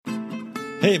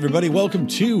Hey everybody, welcome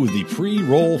to the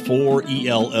pre-roll for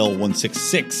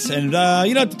ELL166. And,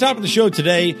 at the top of the show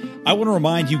today, I want to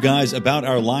remind you guys about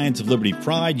our Lions of Liberty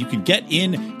Pride. You can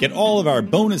get all of our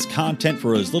bonus content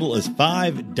for as little as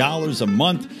 $5 a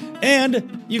month.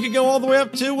 And you can go all the way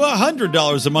up to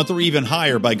 $100 a month or even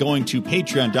higher by going to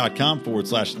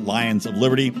patreon.com/Lions of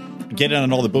Liberty. Get in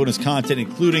on all the bonus content,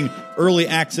 including early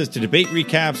access to debate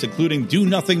recaps, including Do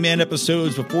Nothing Man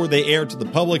episodes before they air to the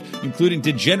public, including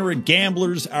Degenerate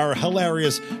Gamblers, our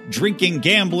hilarious drinking,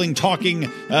 gambling, talking,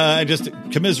 and just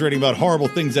commiserating about horrible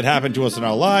things that happen to us in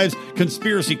our lives,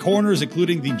 Conspiracy Corners,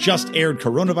 including the just-aired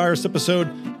coronavirus episode,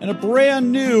 and a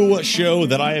brand new show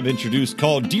that I have introduced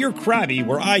called Dear Krabby,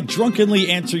 where I drunkenly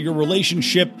answer your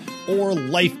relationship or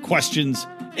life questions.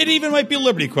 It even might be a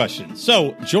Liberty question.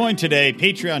 So join today,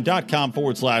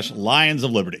 patreon.com/Lions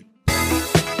of Liberty.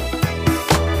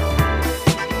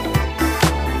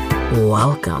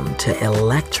 Welcome to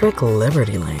Electric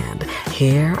Liberty Land,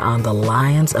 here on the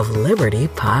Lions of Liberty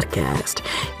podcast,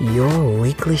 your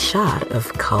weekly shot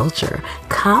of culture,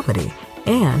 comedy,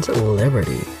 and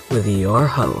liberty with your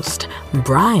host,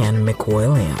 Brian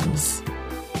McWilliams.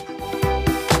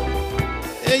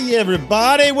 Hey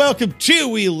everybody, welcome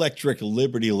to Electric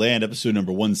Liberty Land, episode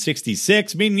number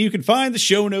 166, meaning you can find the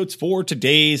show notes for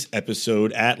today's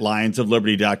episode at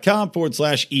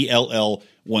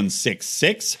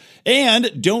lionsofliberty.com/ELL166.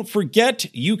 And don't forget,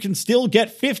 you can still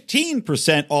get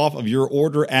 15% off of your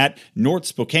order at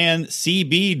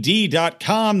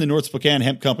NorthSpokaneCBD.com. The North Spokane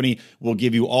Hemp Company will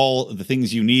give you all the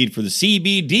things you need for the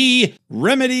CBD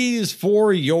remedies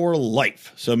for your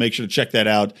life. So make sure to check that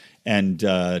out. And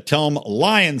tell them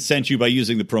Lions sent you by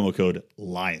using the promo code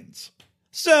LIONS.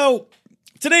 So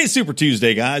today's Super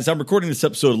Tuesday, guys. I'm recording this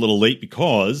episode a little late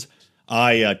because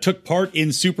I took part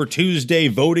in Super Tuesday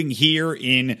voting here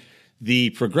in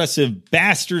the progressive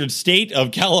bastard state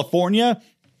of California.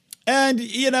 And,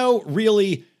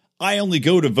 really, I only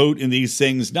go to vote in these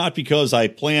things not because I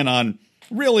plan on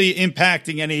really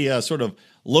impacting any sort of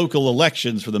local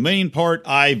elections. For the main part,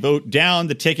 I vote down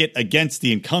the ticket against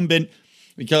the incumbent,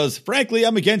 because, frankly,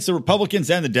 I'm against the Republicans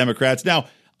and the Democrats. Now,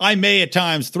 I may at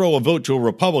times throw a vote to a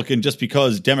Republican just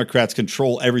because Democrats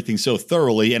control everything so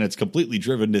thoroughly, and it's completely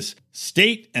driven this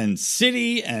state and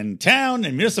city and town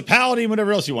and municipality and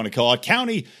whatever else you want to call it,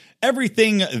 county,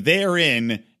 everything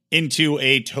therein into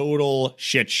a total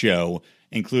shit show,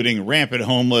 including rampant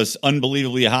homeless,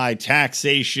 unbelievably high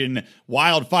taxation,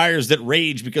 wildfires that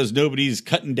rage because nobody's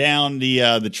cutting down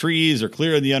the trees or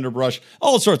clearing the underbrush,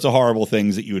 all sorts of horrible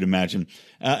things that you would imagine.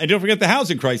 And don't forget the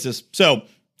housing crisis. So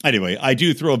anyway, I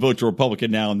do throw a vote to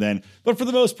Republican now and then, but for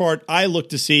the most part, I look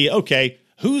to see, okay,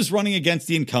 who's running against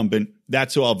the incumbent?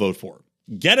 That's who I'll vote for.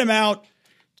 Get him out,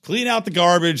 clean out the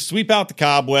garbage, sweep out the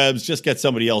cobwebs, just get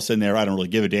somebody else in there. I don't really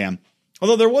give a damn.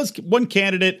 Although there was one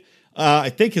candidate, I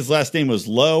think his last name was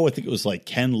Lowe. I think it was like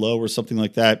Ken Lowe or something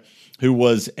like that, who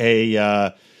was a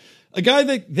guy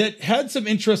that had some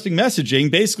interesting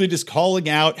messaging, basically just calling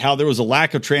out how there was a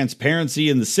lack of transparency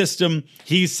in the system.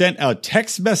 He sent out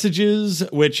text messages,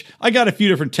 which I got a few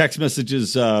different text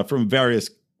messages from various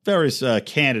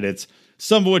candidates,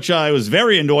 some of which I was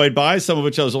very annoyed by, some of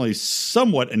which I was only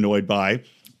somewhat annoyed by.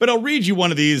 But I'll read you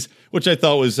one of these, which I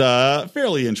thought was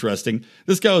fairly interesting.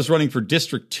 This guy was running for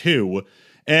District 2.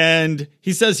 And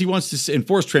he says he wants to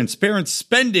enforce transparent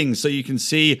spending so you can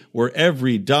see where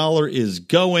every dollar is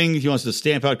going. He wants to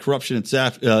stamp out corruption, et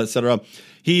cetera.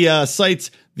 He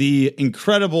cites the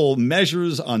incredible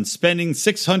measures on spending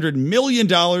 $600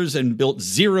 million and built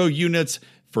 0 units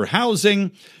for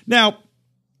housing. Now,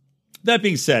 that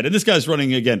being said, and this guy's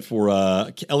running again for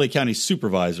LA County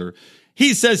Supervisor,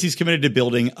 he says he's committed to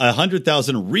building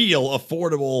 100,000 real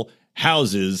affordable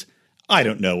houses. I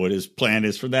don't know what his plan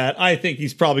is for that. I think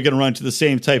he's probably going to run into the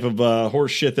same type of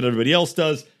horse shit that everybody else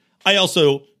does. I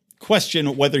also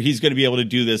question whether he's going to be able to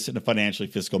do this in a financially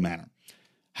fiscal manner.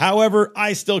 However,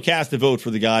 I still cast a vote for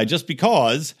the guy just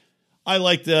because I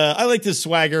like this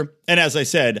swagger. And as I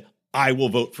said, I will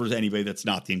vote for anybody that's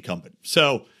not the incumbent.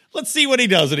 So let's see what he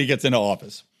does when he gets into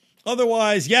office.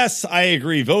 Otherwise, yes, I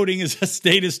agree. Voting is a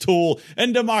statist tool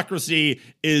and democracy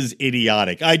is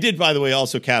idiotic. I did, by the way,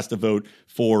 also cast a vote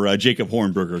for Jacob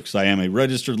Hornberger because I am a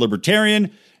registered libertarian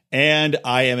and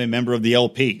I am a member of the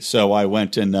LP. So I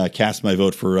went and cast my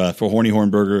vote for Horny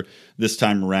Hornberger this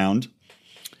time around.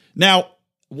 Now,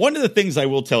 one of the things I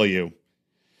will tell you,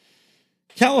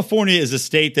 California is a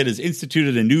state that has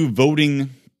instituted a new voting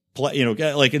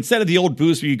like instead of the old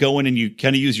booths where you go in and you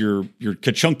kind of use your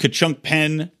ka-chunk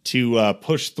pen to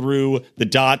push through the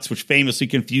dots, which famously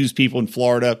confuse people in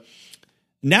Florida.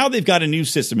 Now they've got a new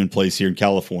system in place here in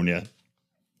California.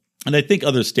 and I think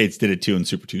other states did it too in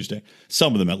Super Tuesday,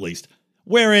 some of them at least,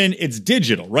 wherein it's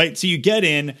digital, right? So you get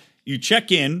in, you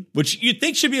check in, which you'd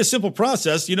think should be a simple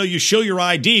process. You know, you show your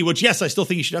ID, which, yes, I still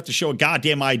think you should have to show a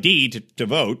goddamn ID to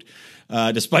vote,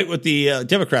 despite what the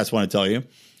Democrats want to tell you.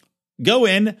 Go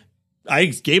in. I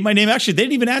gave my name. Actually, they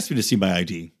didn't even ask me to see my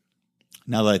ID,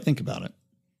 now that I think about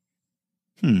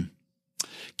it.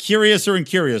 Curiouser and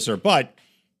curiouser, but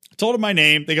I told them my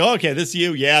name. They go, okay, this is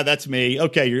you. Yeah, that's me.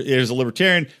 Okay, here's a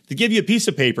libertarian. They give you a piece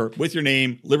of paper with your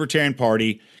name, Libertarian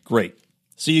Party. Great.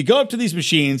 So you go up to these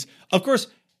machines. Of course,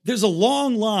 there's a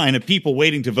long line of people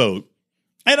waiting to vote.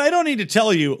 And I don't need to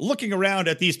tell you, looking around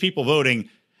at these people voting,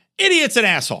 idiots and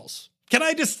assholes.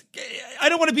 I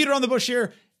don't want to beat around the bush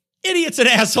here. Idiots and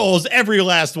assholes, every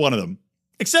last one of them.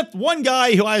 Except one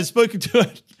guy who I had spoken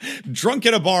to drunk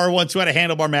at a bar once who had a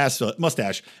handlebar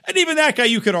mustache. And even that guy,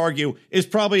 you could argue, is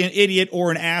probably an idiot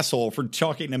or an asshole for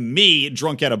talking to me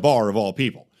drunk at a bar of all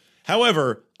people.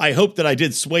 However, I hope that I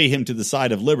did sway him to the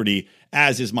side of liberty,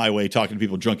 as is my way talking to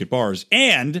people drunk at bars.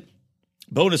 And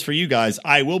bonus for you guys,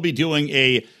 I will be doing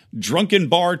a drunken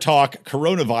bar talk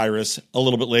coronavirus a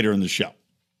little bit later in the show.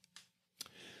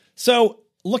 So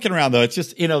looking around, though, it's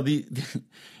just,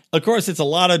 of course, it's a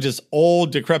lot of just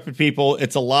old, decrepit people.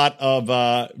 It's a lot of,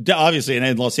 obviously,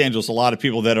 in Los Angeles, a lot of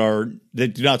people that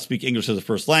do not speak English as a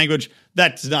first language.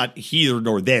 That's not here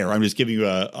nor there. I'm just giving you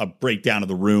a breakdown of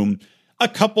the room. A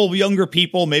couple of younger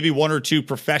people, maybe one or two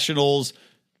professionals.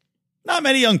 Not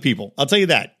many young people. I'll tell you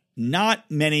that. Not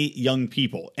many young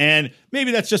people. And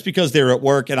maybe that's just because they're at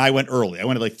work and I went early. I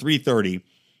went at like 3:30.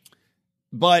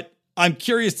 But I'm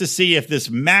curious to see if this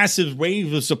massive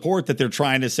wave of support that they're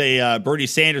trying to say Bernie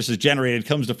Sanders has generated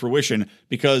comes to fruition,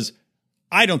 because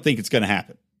I don't think it's going to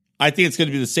happen. I think it's going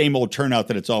to be the same old turnout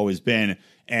that it's always been,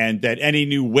 and that any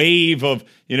new wave of,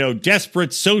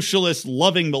 desperate socialist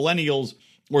loving millennials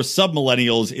or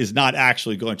sub-millennials is not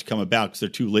actually going to come about because they're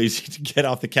too lazy to get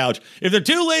off the couch. If they're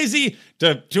too lazy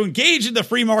to engage in the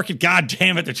free market, God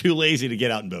damn it, they're too lazy to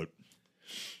get out and vote.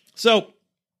 So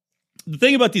the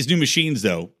thing about these new machines,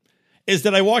 though, is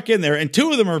that I walk in there and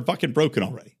two of them are fucking broken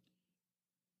already.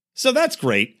 So that's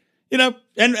great. And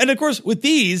of course, with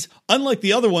these, unlike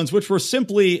the other ones, which were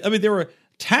simply, they were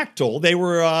tactile. They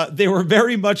were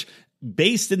very much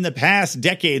based in the past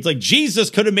decades. Like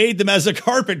Jesus could have made them as a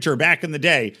carpenter back in the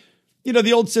day.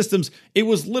 The old systems, it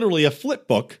was literally a flip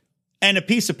book and a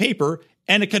piece of paper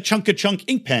and a ka-chunk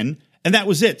ink pen, and that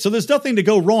was it. So there's nothing to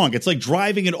go wrong. It's like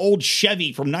driving an old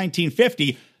Chevy from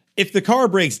 1950. If the car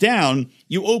breaks down,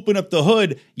 you open up the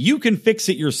hood, you can fix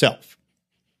it yourself.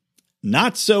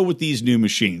 Not so with these new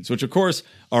machines, which of course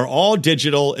are all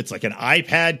digital. It's like an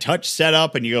iPad touch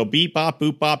setup, and you go beep, bop,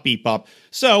 boop, bop, beep, bop.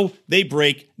 So they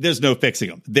break. There's no fixing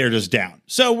them. They're just down.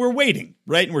 So we're waiting,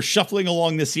 right? And we're shuffling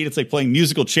along the seat. It's like playing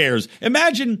musical chairs.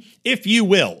 Imagine if you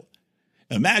will.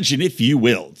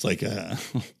 It's like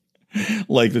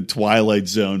like the Twilight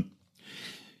Zone.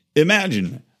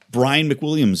 Imagine Brian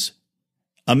McWilliams,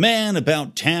 a man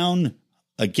about town,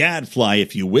 a gadfly,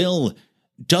 if you will,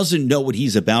 doesn't know what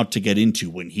he's about to get into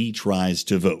when he tries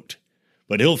to vote.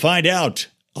 But he'll find out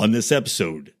on this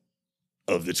episode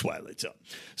of The Twilight Zone.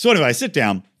 So anyway, I sit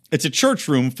down. It's a church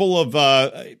room full of,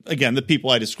 again, the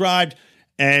people I described,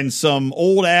 and some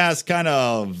old-ass kind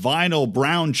of vinyl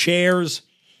brown chairs.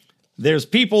 There's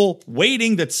people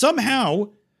waiting that somehow,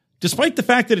 despite the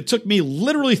fact that it took me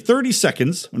literally 30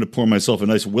 seconds, I'm going to pour myself a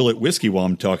nice Willet whiskey while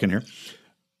I'm talking here.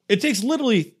 It takes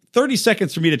literally 30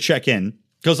 seconds for me to check in,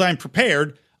 because I'm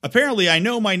prepared. Apparently, I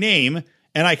know my name,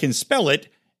 and I can spell it,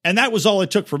 and that was all it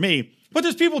took for me. But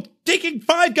there's people taking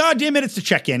 5 goddamn minutes to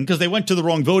check in because they went to the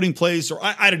wrong voting place, or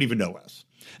I don't even know else.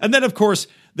 And then, of course,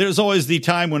 there's always the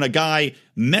time when a guy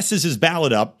messes his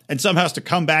ballot up and somehow has to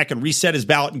come back and reset his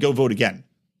ballot and go vote again.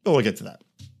 But we'll get to that.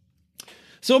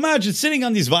 So imagine sitting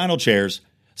on these vinyl chairs.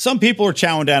 Some people are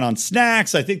chowing down on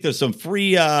snacks. I think there's some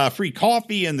free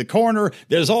coffee in the corner.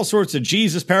 There's all sorts of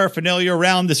Jesus paraphernalia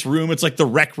around this room. It's like the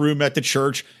rec room at the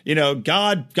church.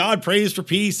 God prays for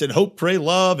peace and hope, pray,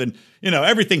 love, and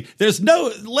everything.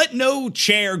 Let no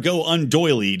chair go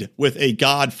undoilied with a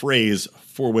God phrase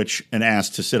for which an ass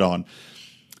to sit on.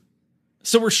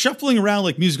 So we're shuffling around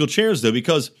like musical chairs, though,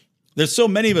 because there's so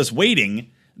many of us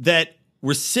waiting that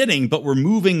we're sitting, but we're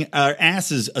moving our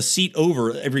asses a seat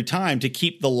over every time to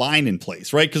keep the line in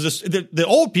place, right? Because the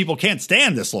old people can't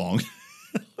stand this long.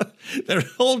 Their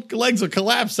old legs will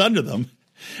collapse under them.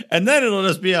 And then it'll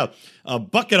just be a a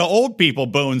bucket of old people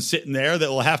bones sitting there that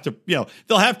will have to,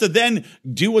 they'll have to then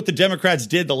do what the Democrats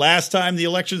did the last time the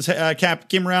elections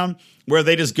came around, where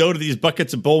they just go to these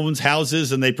buckets of bones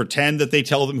houses and they pretend that they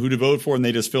tell them who to vote for and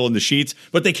they just fill in the sheets.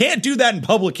 But they can't do that in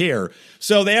public here.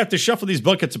 So they have to shuffle these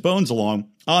buckets of bones along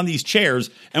on these chairs,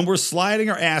 and we're sliding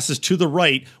our asses to the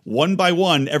right one by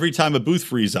one every time a booth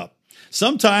frees up.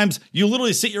 Sometimes you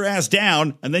literally sit your ass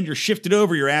down and then you're shifted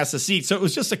over your ass a seat. So it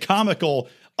was just a comical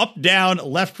up, down,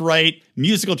 left, right,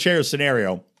 musical chair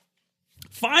scenario.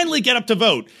 Finally get up to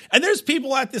vote. And there's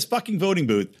people at this fucking voting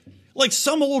booth. Like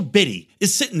some old biddy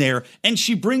is sitting there and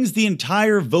she brings the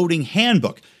entire voting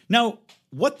handbook. Now,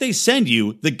 what they send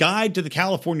you, the guide to the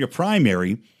California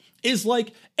primary, is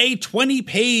like a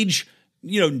 20-page,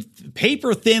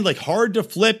 paper thin, like hard to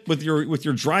flip with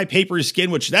your dry papery skin,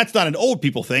 which that's not an old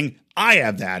people thing. I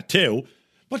have that too.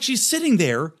 But she's sitting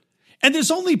there and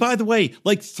there's only, by the way,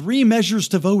 like 3 measures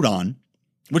to vote on,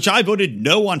 which I voted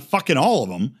no on fucking all of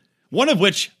them. One of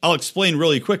which I'll explain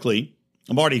really quickly.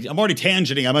 I'm already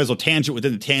tangenting. I might as well tangent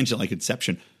within the tangent like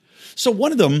Inception. So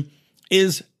one of them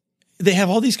is they have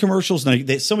all these commercials,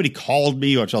 and somebody called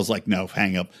me, which I was like, no,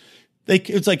 hang up.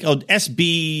 It's like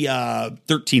SB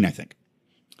 13, I think.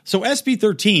 So SB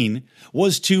 13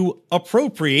 was to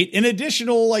appropriate an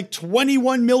additional like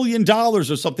 $21 million or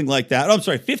something like that. Oh, I'm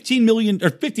sorry, $15 billion.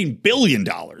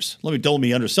 Don't let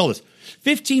me undersell this.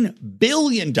 $15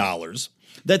 billion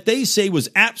that they say was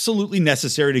absolutely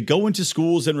necessary to go into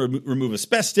schools and remove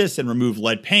asbestos and remove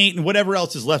lead paint and whatever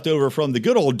else is left over from the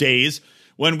good old days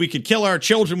when we could kill our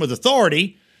children with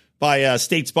authority by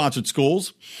state-sponsored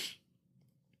schools,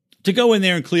 to go in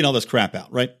there and clean all this crap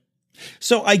out, right?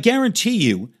 So I guarantee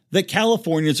you that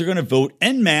Californians are going to vote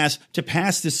en masse to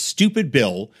pass this stupid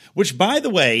bill, which, by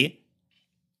the way,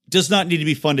 does not need to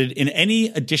be funded in any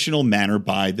additional manner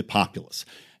by the populace.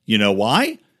 You know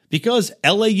why? Because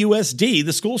LAUSD,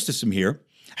 the school system here,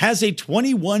 has a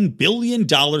 $21 billion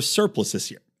surplus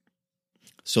this year.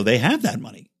 So they have that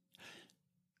money.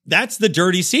 That's the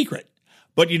dirty secret.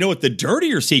 But you know what the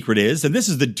dirtier secret is? And this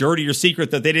is the dirtier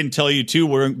secret that they didn't tell you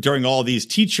too during all these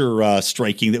teacher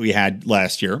striking that we had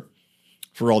last year,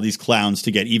 for all these clowns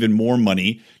to get even more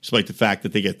money, despite the fact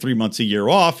that they get 3 months a year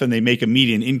off and they make a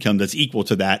median income that's equal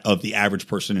to that of the average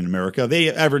person in America.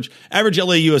 They average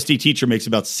LAUSD teacher makes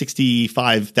about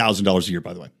 $65,000 a year,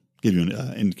 by the way. Give you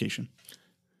an indication.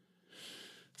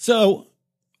 So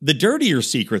the dirtier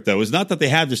secret, though, is not that they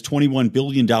have this $21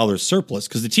 billion surplus,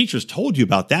 because the teachers told you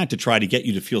about that to try to get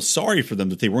you to feel sorry for them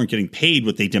that they weren't getting paid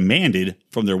what they demanded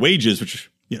from their wages,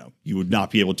 which, you would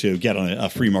not be able to get on a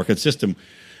free market system.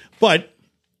 But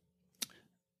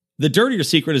the dirtier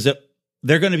secret is that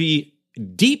they're going to be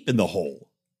deep in the hole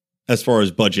as far as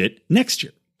budget next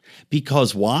year.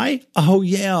 Because why? Oh,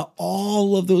 yeah,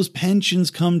 all of those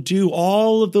pensions come due.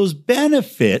 All of those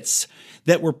benefits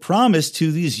that were promised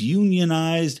to these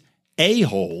unionized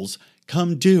a-holes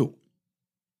come due.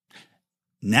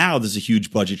 Now there's a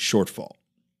huge budget shortfall.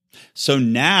 So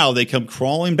now they come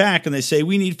crawling back and they say,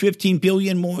 we need $15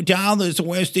 billion more,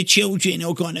 or else the children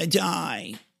are going to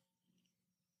die.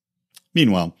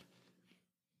 Meanwhile,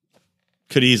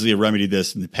 could easily have remedied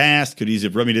this in the past, could easily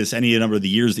have remedied this any number of the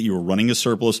years that you were running a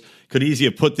surplus, could easily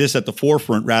have put this at the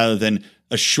forefront rather than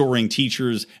assuring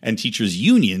teachers and teachers'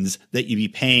 unions that you'd be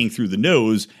paying through the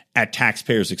nose at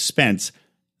taxpayers' expense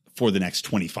for the next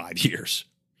 25 years.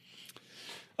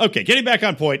 Okay, getting back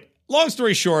on point. Long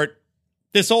story short,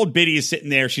 this old biddy is sitting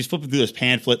there. She's flipping through this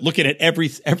pamphlet, looking at every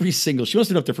single. She must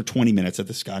have been up there for 20 minutes at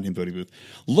this goddamn voting booth,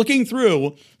 looking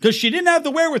through, because she didn't have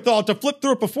the wherewithal to flip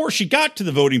through it before she got to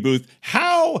the voting booth.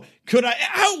 How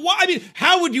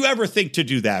would you ever think to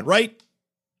do that, right?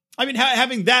 I mean,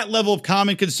 having that level of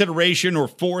common consideration or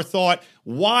forethought,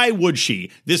 why would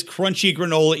she? This crunchy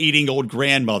granola eating old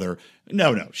grandmother.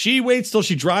 No. She waits till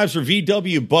she drives her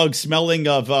VW bug smelling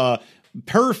of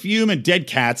perfume and dead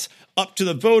cats up to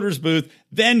the voters booth.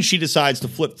 Then she decides to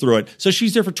flip through it. So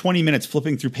she's there for 20 minutes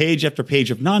flipping through page after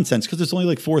page of nonsense, because there's only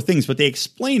like 4 things, but they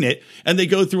explain it and they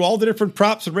go through all the different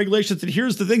props and regulations, and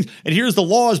here's the things and here's the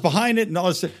laws behind it and all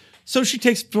this. So she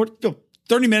takes 30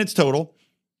 minutes total,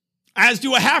 as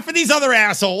do a half of these other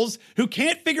assholes who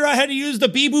can't figure out how to use the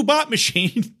Beeboo bot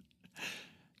machine.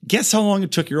 Guess how long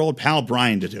it took your old pal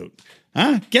Brian to do it?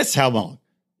 Huh? Guess how long?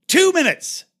 2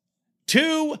 minutes.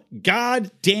 2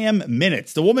 goddamn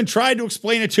minutes. The woman tried to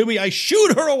explain it to me. I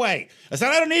shooed her away. I said,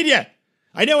 I don't need you.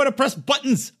 I know how to press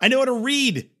buttons. I know how to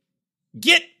read.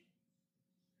 Get.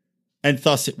 And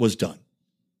thus it was done.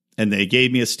 And they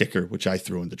gave me a sticker, which I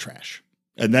threw in the trash.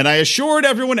 And then I assured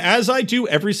everyone, as I do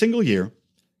every single year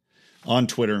on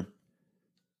Twitter,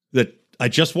 that I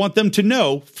just want them to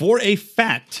know for a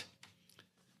fact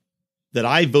that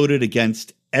I voted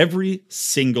against every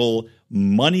single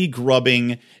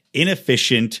money-grubbing,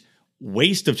 inefficient,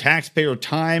 waste of taxpayer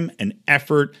time and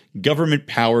effort, government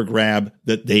power grab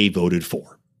that they voted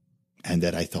for, and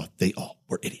that I thought they all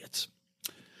were idiots.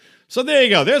 So there you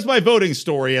go. There's my voting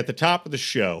story at the top of the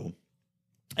show.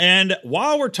 And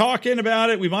while we're talking about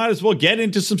it, we might as well get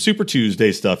into some Super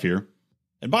Tuesday stuff here.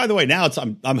 And by the way, now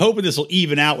I'm hoping this will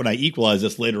even out when I equalize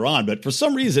this later on, but for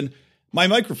some reason, my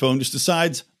microphone just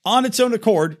decides on its own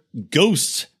accord,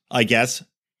 ghosts, I guess,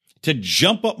 to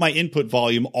jump up my input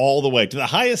volume all the way to the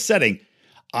highest setting.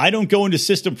 I don't go into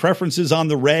system preferences on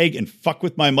the reg and fuck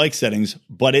with my mic settings,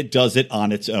 but it does it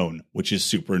on its own, which is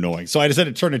super annoying. So I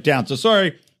decided to turn it down. So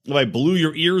sorry if I blew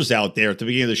your ears out there at the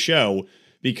beginning of the show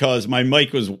because my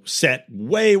mic was set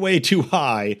way, way too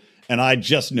high and I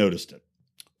just noticed it.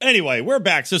 Anyway, we're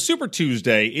back. So Super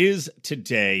Tuesday is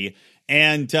today.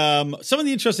 And some of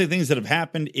the interesting things that have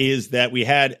happened is that we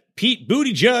had Pete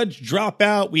Buttigieg drop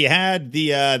out. We had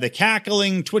the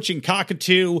cackling, twitching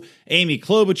cockatoo, Amy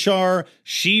Klobuchar.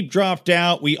 She dropped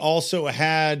out. We also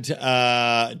had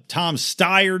Tom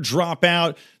Steyer drop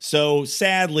out. So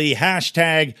sadly,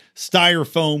 hashtag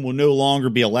Styrofoam will no longer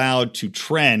be allowed to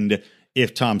trend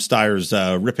if Tom Steyer's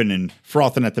ripping and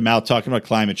frothing at the mouth talking about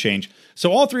climate change.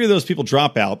 So all three of those people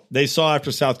drop out. They saw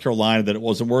after South Carolina that it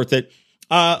wasn't worth it.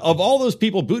 Of all those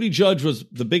people, Buttigieg was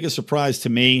the biggest surprise to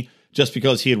me just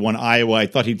because he had won Iowa. I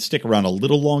thought he'd stick around a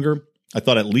little longer. I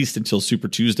thought at least until Super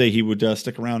Tuesday he would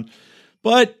stick around.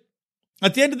 But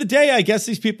at the end of the day, I guess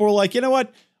these people were like, you know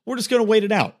what? We're just going to wait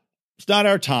it out. It's not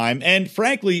our time. And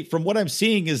frankly, from what I'm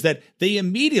seeing is that they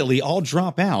immediately all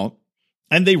drop out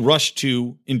and they rush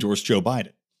to endorse Joe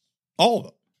Biden. All of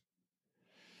them.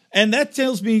 And that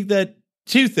tells me that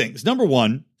two things. Number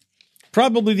one,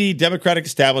 probably the Democratic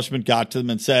establishment got to them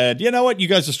and said, you know what, you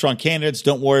guys are strong candidates.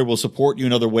 Don't worry, we'll support you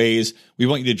in other ways. We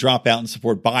want you to drop out and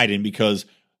support Biden because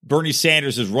Bernie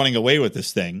Sanders is running away with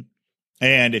this thing.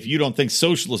 And if you don't think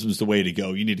socialism is the way to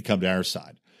go, you need to come to our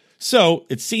side. So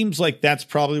it seems like that's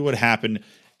probably what happened.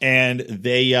 And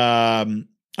they, at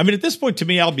this point, to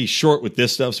me, I'll be short with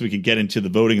this stuff so we can get into the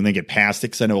voting and then get past it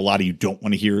because I know a lot of you don't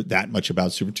want to hear that much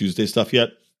about Super Tuesday stuff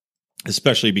yet,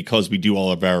 especially because we do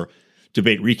all of our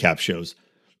debate recap shows.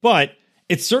 But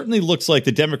it certainly looks like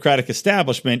the Democratic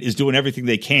establishment is doing everything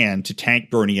they can to tank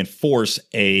Bernie and force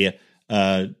a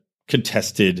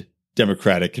contested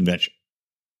Democratic convention.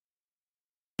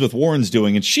 With Warren's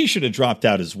doing, and she should have dropped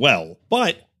out as well,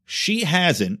 but she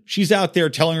hasn't. She's out there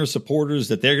telling her supporters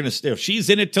that they're going to stay. She's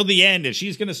in it till the end and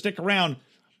she's going to stick around.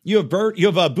 You have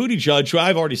Buttigieg, who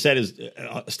I've already said is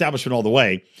establishment all the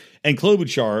way, and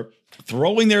Klobuchar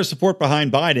throwing their support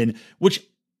behind Biden, which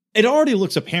it already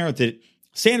looks apparent that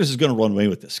Sanders is going to run away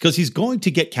with this because he's going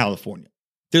to get California.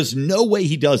 There's no way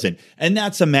he doesn't. And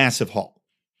that's a massive haul.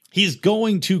 He's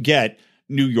going to get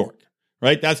New York,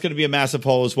 right? That's going to be a massive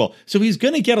haul as well. So he's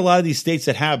going to get a lot of these states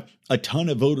that have a ton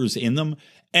of voters in them.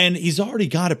 And he's already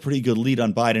got a pretty good lead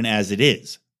on Biden as it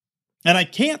is. And I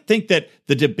can't think that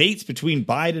the debates between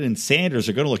Biden and Sanders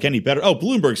are going to look any better. Oh,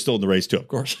 Bloomberg's still in the race too, of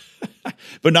course,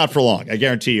 but not for long. I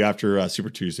guarantee you after Super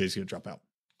Tuesday, he's going to drop out.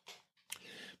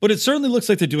 But it certainly looks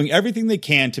like they're doing everything they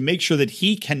can to make sure that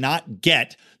he cannot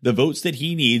get the votes that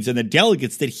he needs and the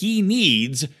delegates that he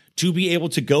needs to be able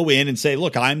to go in and say,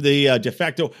 look, I'm the de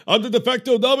facto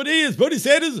nominee. It's Bernie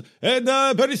Sanders, and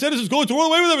Bernie Sanders is going to run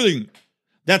away with everything.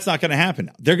 That's not going to happen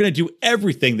now. They're going to do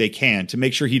everything they can to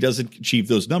make sure he doesn't achieve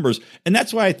those numbers. And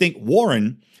that's why I think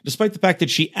Warren, despite the fact that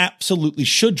she absolutely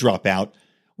should drop out,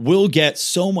 will get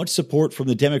so much support from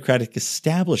the Democratic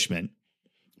establishment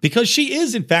because she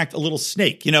is, in fact, a little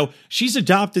snake. You know, she's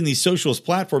adopting these socialist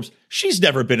platforms. She's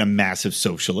never been a massive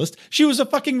socialist. She was a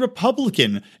fucking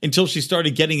Republican until she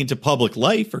started getting into public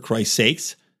life, for Christ's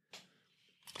sakes.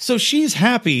 So she's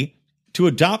happy to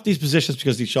adopt these positions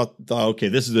because he thought, okay,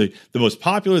 this is the most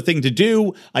popular thing to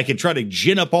do. I can try to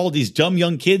gin up all these dumb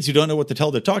young kids who don't know what the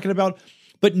hell they're talking about.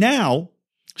 But now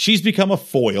she's become a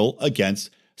foil against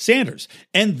Sanders.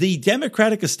 And the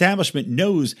Democratic establishment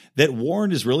knows that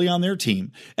Warren is really on their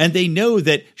team, and they know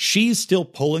that she's still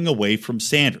pulling away from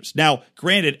Sanders. Now,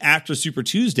 granted, after Super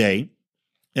Tuesday,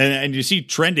 and you see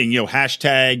trending,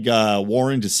 hashtag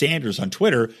Warren to Sanders on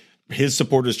Twitter, his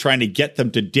supporters trying to get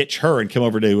them to ditch her and come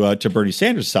over to Bernie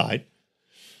Sanders' side,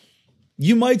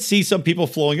 you might see some people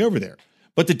flowing over there.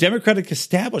 But the Democratic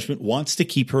establishment wants to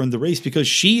keep her in the race because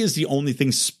she is the only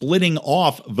thing splitting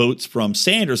off votes from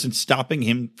Sanders and stopping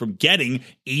him from getting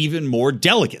even more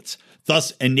delegates,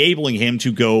 thus enabling him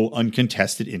to go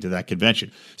uncontested into that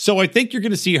convention. So I think you're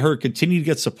going to see her continue to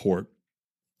get support,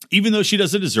 even though she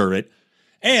doesn't deserve it.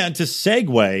 And to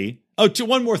segue,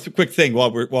 One more quick thing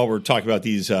while we're talking about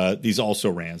these also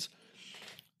rans.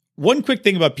 One quick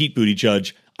thing about Pete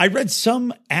Buttigieg. I read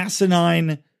some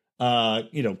asinine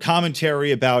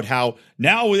commentary about how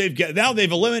now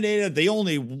they've eliminated the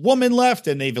only woman left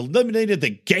and they've eliminated the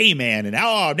gay man and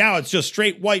now it's just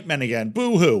straight white men again.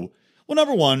 Boo-hoo. Well,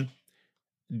 number one,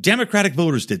 Democratic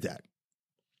voters did that.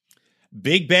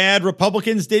 Big bad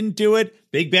Republicans didn't do it.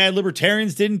 Big bad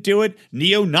libertarians didn't do it.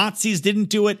 Neo-Nazis didn't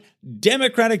do it.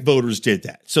 Democratic voters did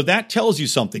that. So that tells you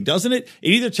something, doesn't it? It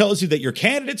either tells you that your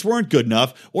candidates weren't good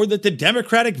enough or that the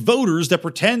Democratic voters that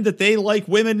pretend that they like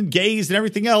women and gays and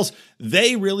everything else,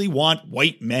 they really want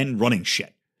white men running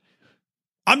shit.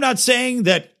 I'm not saying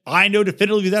that I know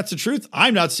definitively that's the truth.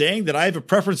 I'm not saying that I have a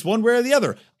preference one way or the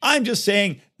other. I'm just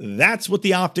saying that's what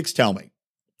the optics tell me.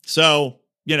 So,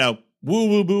 woo,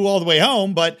 woo, boo all the way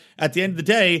home. But at the end of the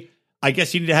day, I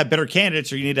guess you need to have better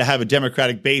candidates or you need to have a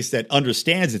Democratic base that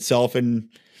understands itself and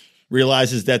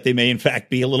realizes that they may, in fact,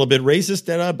 be a little bit racist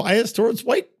and biased towards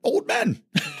white old men.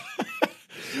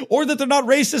 Or that they're not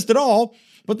racist at all,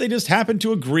 but they just happen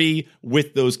to agree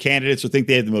with those candidates or think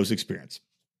they have the most experience.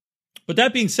 But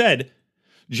that being said,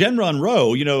 Jen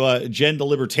Monroe, Jen the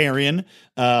Libertarian,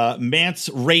 Mance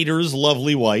Rayder's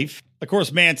lovely wife. Of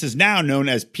course, Mance is now known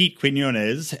as Pete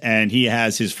Quinones, and he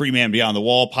has his Free Man Beyond the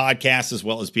Wall podcast, as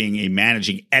well as being a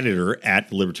managing editor at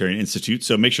the Libertarian Institute.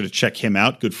 So make sure to check him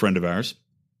out. Good friend of ours.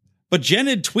 But Jen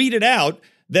had tweeted out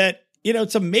that,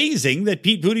 it's amazing that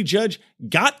Pete Buttigieg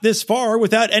got this far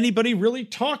without anybody really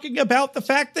talking about the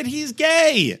fact that he's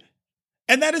gay.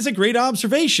 And that is a great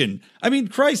observation. I mean,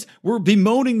 Christ, we're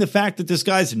bemoaning the fact that this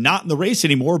guy's not in the race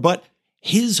anymore, but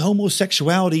his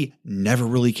homosexuality never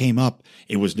really came up.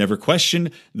 It was never questioned.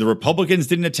 The Republicans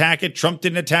didn't attack it. Trump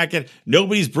didn't attack it.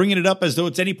 Nobody's bringing it up as though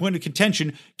it's any point of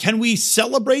contention. Can we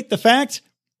celebrate the fact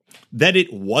that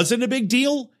it wasn't a big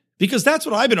deal? Because that's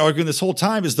what I've been arguing this whole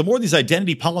time is the more these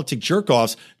identity politic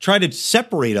jerk-offs try to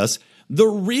separate us, the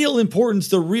real importance,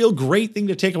 the real great thing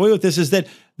to take away with this is that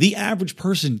the average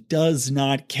person does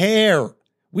not care.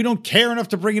 We don't care enough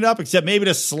to bring it up except maybe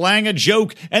to slang a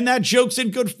joke, and that joke's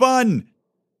in good fun.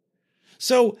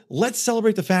 So let's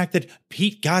celebrate the fact that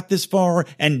Pete got this far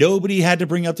and nobody had to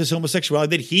bring up this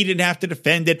homosexuality, that he didn't have to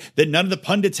defend it, that none of the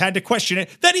pundits had to question it,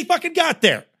 that he fucking got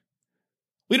there.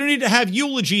 We don't need to have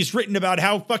eulogies written about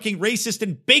how fucking racist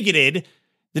and bigoted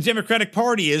the Democratic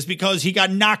Party is because he got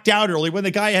knocked out early when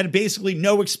the guy had basically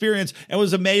no experience and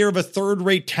was a mayor of a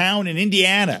third-rate town in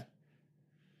Indiana.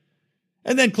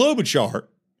 And then Klobuchar,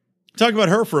 talk about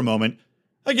her for a moment.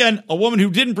 Again, a woman who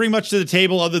didn't bring much to the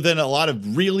table other than a lot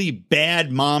of really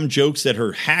bad mom jokes that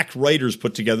her hack writers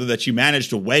put together that she managed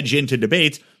to wedge into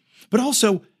debates. But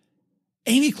also,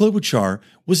 Amy Klobuchar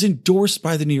was endorsed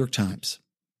by the New York Times.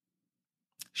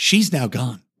 She's now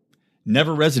gone.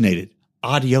 Never resonated.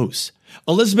 Adios.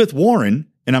 Elizabeth Warren,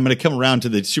 and I'm going to come around to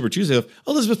the Super Tuesday,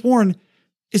 Elizabeth Warren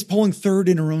is polling third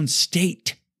in her own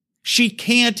state. She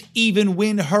can't even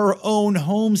win her own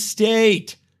home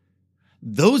state.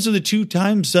 Those are the two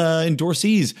times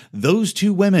endorsees, those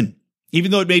two women. Even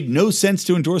though it made no sense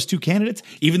to endorse two candidates,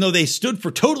 even though they stood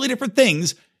for totally different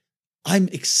things, I'm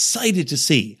excited to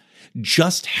see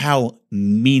just how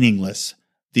meaningless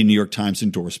the New York Times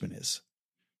endorsement is.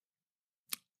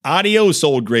 Adios,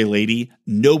 old gray lady.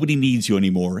 Nobody needs you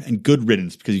anymore, and good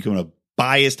riddance because you become a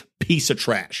biased piece of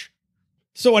trash.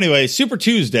 So anyway, Super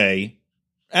Tuesday,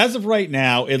 as of right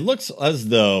now, it looks as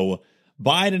though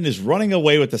Biden is running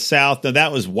away with the South. Now,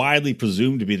 that was widely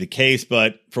presumed to be the case,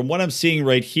 but from what I'm seeing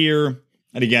right here,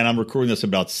 and again, I'm recording this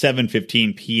about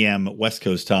 7:15 p.m. West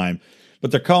Coast time, but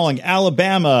they're calling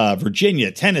Alabama, Virginia,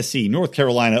 Tennessee, North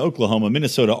Carolina, Oklahoma,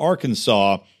 Minnesota,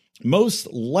 Arkansas,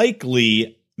 most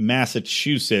likely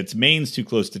Massachusetts. Maine's too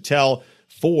close to tell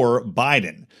for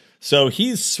Biden. So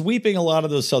he's sweeping a lot of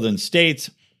those southern states.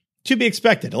 To be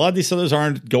expected. A lot of these others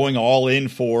aren't going all in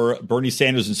for Bernie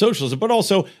Sanders and socialism, but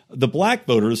also the black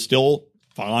voters still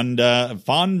fond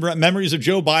memories of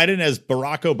Joe Biden as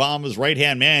Barack Obama's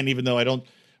right-hand man, even though I don't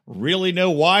really know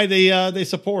why they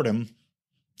support him.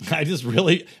 I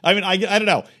don't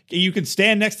know. You can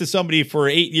stand next to somebody for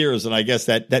 8 years, and I guess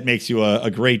that makes you a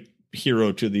great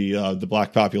hero to the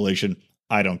black population.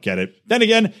 I don't get it. Then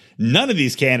again, none of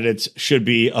these candidates should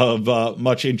be of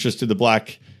much interest to the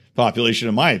black population,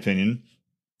 in my opinion.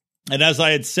 And as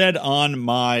I had said on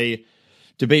my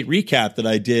debate recap that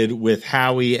I did with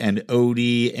Howie and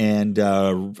Odie, and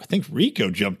I think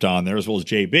Rico jumped on there as well as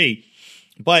JB.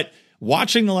 But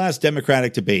watching the last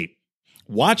Democratic debate,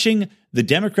 watching the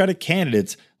Democratic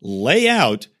candidates lay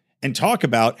out and talk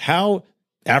about how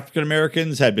African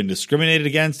Americans had been discriminated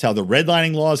against, how the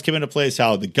redlining laws came into place,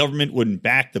 how the government wouldn't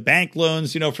back the bank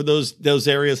loans, for those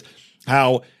areas.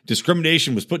 how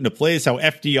discrimination was put into place, how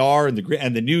FDR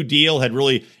and the New Deal had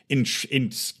really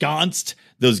ensconced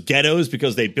those ghettos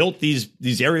because they built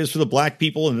these areas for the black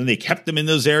people, and then they kept them in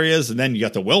those areas. And then you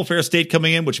got the welfare state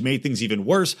coming in, which made things even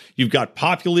worse. You've got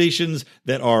populations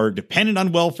that are dependent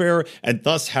on welfare and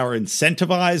thus are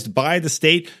incentivized by the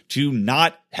state to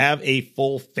not have a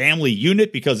full family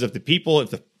unit, because if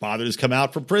the fathers come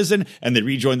out from prison and they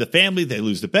rejoin the family, they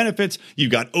lose the benefits.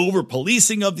 You've got over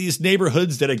policing of these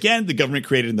neighborhoods that, again, the government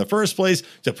created in the first place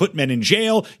to put men in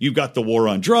jail. You've got the war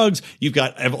on drugs. You've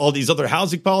got all these other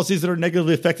housing policies that are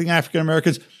negatively affecting African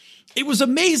Americans. It was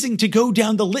amazing to go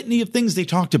down the litany of things they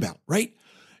talked about, right?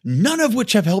 None of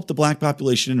which have helped the black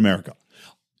population in America.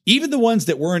 Even the ones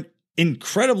that weren't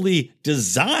incredibly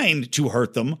designed to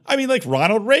hurt them. I mean, like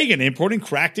Ronald Reagan importing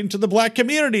crack into the black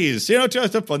communities,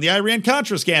 to fund the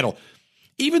Iran-Contra scandal.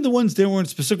 Even the ones that weren't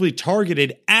specifically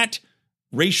targeted at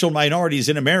racial minorities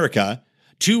in America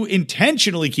to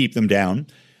intentionally keep them down,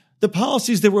 the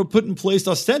policies that were put in place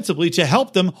ostensibly to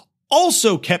help them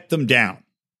also kept them down.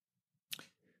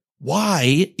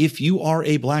 Why, if you are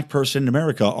a black person in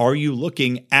America, are you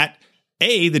looking at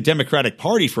A, the Democratic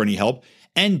Party for any help,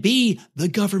 and B, the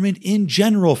government in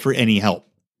general for any help?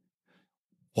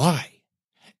 Why?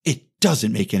 It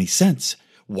doesn't make any sense.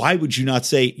 Why would you not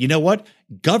say, you know what?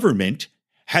 Government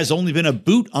has only been a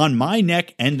boot on my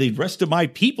neck and the rest of my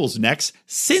people's necks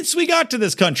since we got to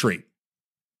this country.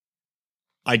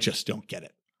 I just don't get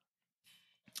it.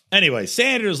 Anyway,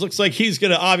 Sanders looks like he's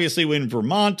going to obviously win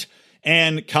Vermont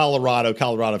and Colorado.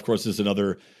 Colorado, of course, is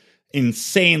another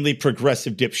insanely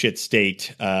progressive dipshit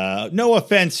state. No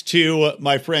offense to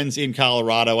my friends in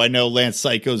Colorado. I know Lance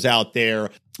Psycho's out there.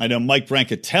 I know Mike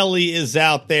Brancatelli is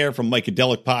out there from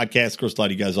Mikeadelic Podcast. Of course, a lot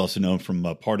of you guys also know him from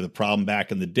Part of the Problem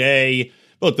back in the day.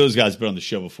 Both those guys have been on the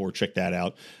show before. Check that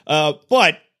out.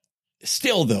 But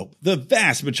still, though, the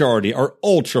vast majority are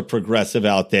ultra progressive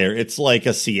out there. It's like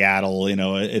a Seattle,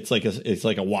 it's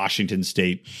like a Washington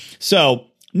state. So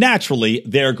naturally,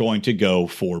 they're going to go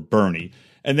for Bernie.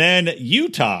 And then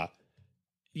Utah,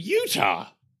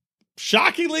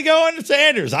 shockingly going to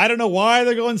Sanders. I don't know why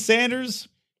they're going Sanders.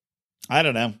 I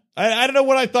don't know. I don't know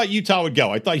what I thought Utah would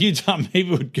go. I thought Utah maybe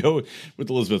would go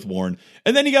with Elizabeth Warren.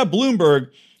 And then you got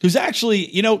Bloomberg, who's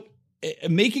actually,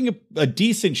 making a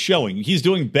decent showing. He's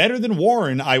doing better than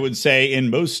Warren, I would say,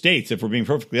 in most states, if we're being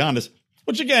perfectly honest,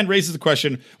 which again raises the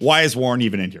question, why is Warren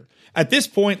even in here? At this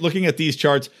point, looking at these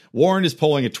charts, Warren is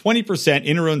polling at 20%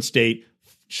 in her own state,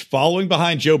 following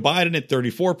behind Joe Biden at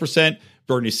 34%,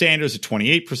 Bernie Sanders at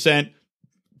 28%,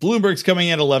 Bloomberg's coming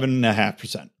in at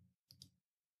 11.5%.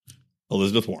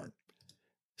 Elizabeth Warren.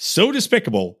 So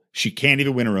despicable, she can't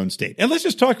even win her own state. And let's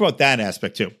just talk about that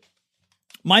aspect too.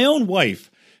 My own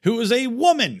wife, who is a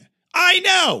woman, I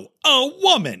know, a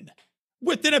woman,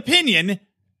 with an opinion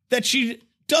that she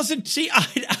doesn't see eye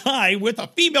to eye with a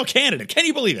female candidate. Can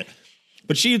you believe it?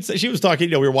 But she was talking,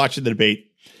 we were watching the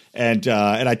debate, and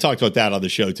I talked about that on the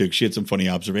show too. She had some funny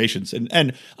observations,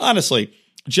 and honestly,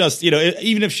 just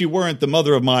even if she weren't the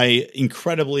mother of my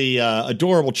incredibly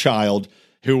adorable child,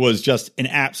 who was just an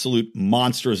absolute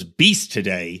monstrous beast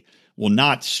today,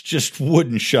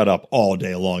 wouldn't shut up all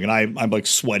day long. And I'm like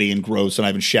sweaty and gross, and I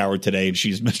haven't showered today, and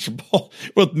she's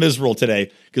miserable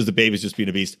today because the baby's just being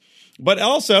a beast. But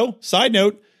also, side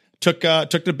note, took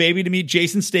the baby to meet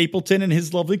Jason Stapleton and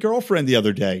his lovely girlfriend the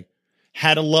other day.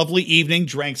 Had a lovely evening,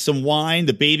 drank some wine.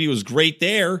 The baby was great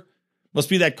there. Must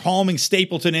be that calming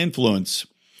Stapleton influence.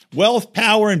 Wealth,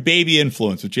 power, and baby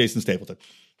influence with Jason Stapleton.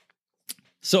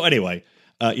 So anyway,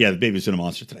 the baby's been a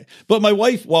monster today. But my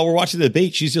wife, while we're watching the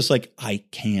debate, she's just like, I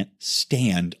can't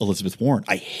stand Elizabeth Warren.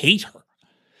 I hate her.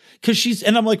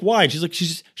 And I'm like, why? She's like,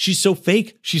 she's so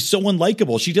fake. She's so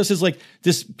unlikable. She just is like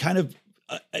this kind of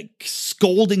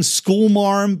scolding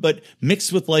schoolmarm, but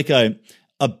mixed with like a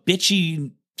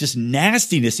bitchy just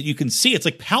nastiness that you can see. It's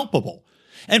like palpable.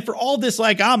 And for all this,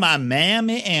 like, my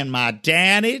mammy and my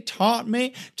daddy taught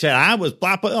me till I was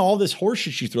blah, blah, all this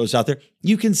horseshit she throws out there,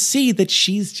 you can see that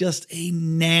she's just a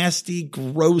nasty,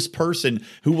 gross person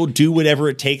who will do whatever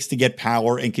it takes to get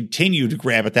power and continue to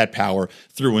grab at that power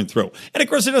through and through. And of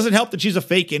course, it doesn't help that she's a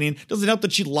fake Indian. It doesn't help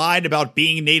that she lied about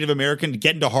being Native American to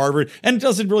get into Harvard. And it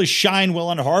doesn't really shine well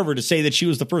on Harvard to say that she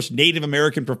was the first Native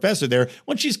American professor there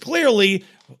when she's clearly,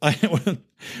 what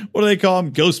do they call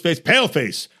him? Ghostface,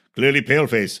 paleface. Clearly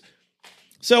paleface.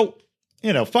 So,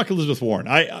 fuck Elizabeth Warren.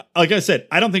 Like I said,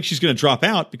 I don't think she's going to drop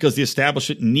out because the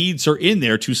establishment needs her in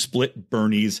there to split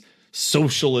Bernie's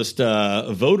socialist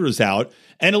voters out.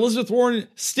 And Elizabeth Warren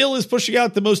still is pushing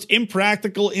out the most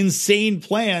impractical, insane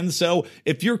plans. So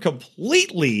if you're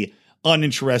completely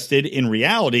uninterested in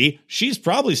reality, she's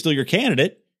probably still your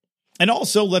candidate. And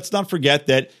also, let's not forget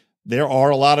that there are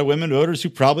a lot of women voters who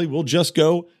probably will just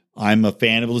go, I'm a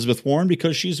fan of Elizabeth Warren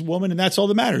because she's a woman and that's all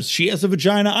that matters. She has a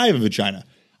vagina, I have a vagina.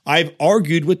 I've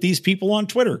argued with these people on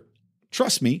Twitter.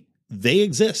 Trust me, they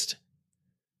exist.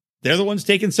 They're the ones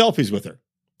taking selfies with her,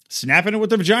 snapping it with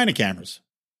their vagina cameras.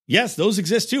 Yes, those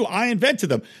exist too. I invented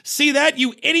them. See that,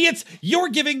 you idiots? You're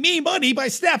giving me money by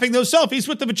snapping those selfies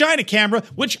with the vagina camera,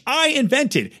 which I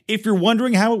invented. If you're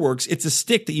wondering how it works, it's a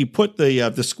stick that you put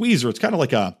the squeezer. It's kind of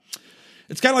like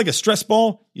a stress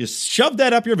ball. You shove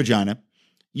that up your vagina.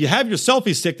 You have your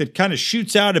selfie stick that kind of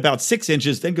shoots out about 6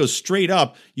 inches, then goes straight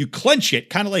up. You clench it,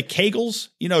 kind of like Kegels.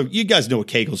 You know, you guys know what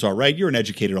Kegels are, right? You're an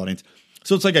educated audience.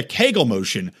 So it's like a Kegel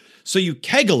motion. So you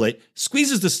Kegel it,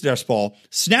 squeezes the stress ball,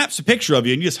 snaps a picture of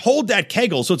you, and you just hold that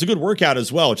Kegel. So it's a good workout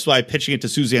as well, which is why I'm pitching it to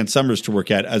Suzanne Summers to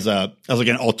work at as like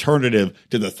an alternative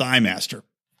to the Thigh Master.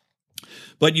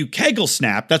 But you Kegel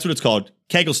snap, that's what it's called.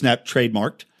 Kegel snap,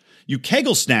 trademarked. You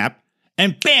Kegel snap,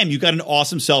 and bam, you got an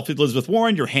awesome selfie with Elizabeth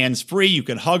Warren. Your hand's free. You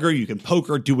can hug her. You can poke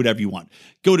her. Do whatever you want.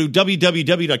 Go to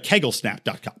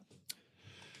www.kegelsnap.com.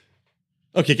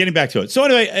 Okay, getting back to it. So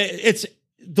anyway, it's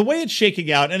the way it's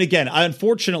shaking out. And again,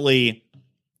 unfortunately,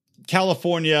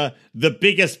 California, the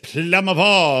biggest plum of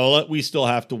all, we still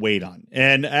have to wait on.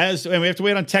 And we have to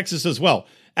wait on Texas as well.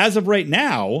 As of right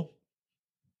now,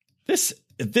 this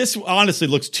honestly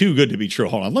looks too good to be true.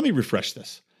 Hold on. Let me refresh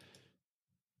this.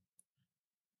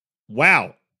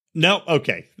 Wow. No.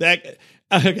 Okay.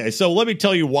 Okay. So let me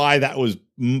tell you why that was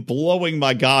blowing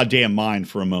my goddamn mind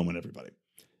for a moment, everybody.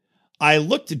 I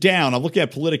looked down. I'm looking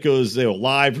at Politico's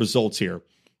live results here.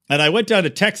 And I went down to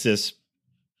Texas,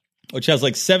 which has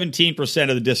like 17%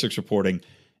 of the districts reporting.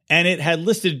 And it had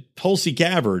listed Tulsi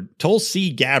Gabbard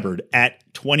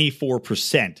at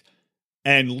 24%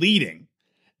 and leading.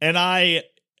 And I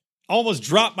almost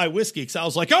dropped my whiskey because I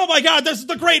was like, oh my God, this is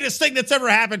the greatest thing that's ever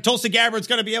happened. Tulsi Gabbard's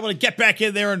going to be able to get back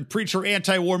in there and preach her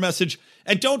anti-war message.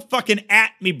 And don't fucking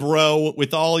at me, bro,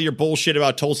 with all your bullshit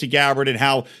about Tulsi Gabbard and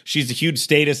how she's a huge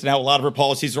statist and how a lot of her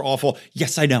policies are awful.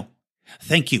 Yes, I know.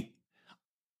 Thank you.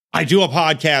 I do a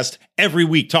podcast every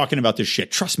week talking about this shit.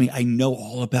 Trust me, I know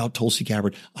all about Tulsi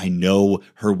Gabbard. I know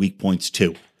her weak points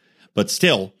too. But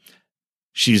still,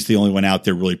 she's the only one out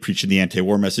there really preaching the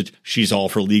anti-war message. She's all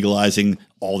for legalizing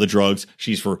all the drugs.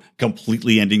 She's for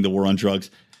completely ending the war on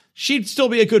drugs. She'd still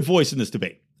be a good voice in this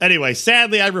debate. Anyway,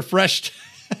 sadly, I refreshed.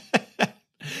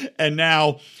 And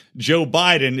now Joe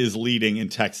Biden is leading in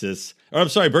Texas. Or I'm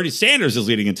sorry, Bernie Sanders is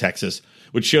leading in Texas,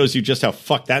 which shows you just how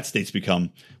fucked that state's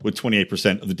become with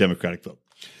 28% of the Democratic vote.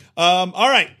 All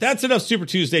right, that's enough Super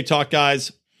Tuesday talk,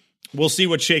 guys. We'll see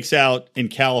what shakes out in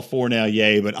California,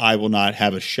 yay, but I will not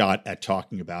have a shot at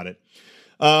talking about it.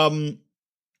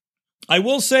 I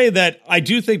will say that I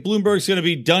do think Bloomberg's going to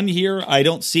be done here. I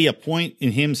don't see a point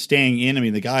in him staying in. I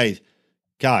mean, the guy,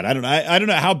 God, I don't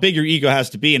know how big your ego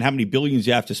has to be and how many billions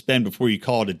you have to spend before you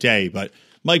call it a day. But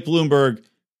Mike Bloomberg,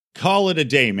 call it a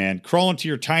day, man. Crawl into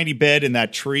your tiny bed in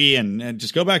that tree and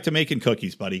just go back to making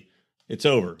cookies, buddy. It's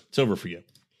over. It's over for you.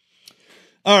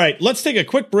 All right, let's take a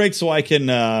quick break so I can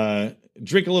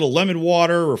drink a little lemon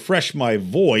water, refresh my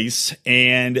voice,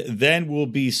 and then we'll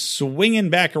be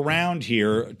swinging back around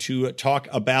here to talk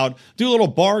about, do a little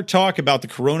bar talk about the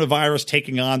coronavirus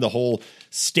taking on the whole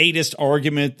statist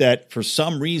argument that for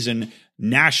some reason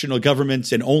national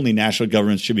governments and only national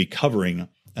governments should be covering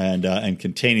and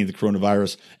containing the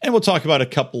coronavirus. And we'll talk about a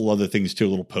couple other things too, a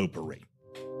little potpourri.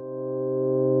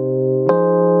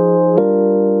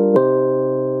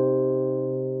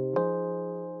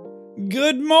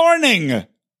 Good morning,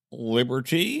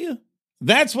 Liberty.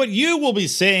 That's what you will be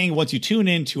saying once you tune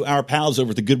in to our pals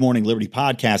over at the Good Morning Liberty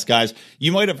podcast, guys.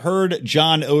 You might have heard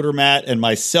John Odermatt and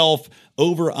myself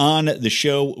over on the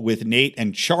show with Nate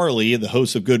and Charlie, the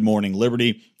hosts of Good Morning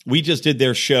Liberty. We just did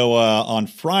their show on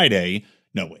Friday.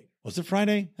 No, wait, was it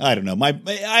Friday? I don't know.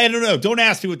 I don't know. Don't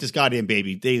ask me what this goddamn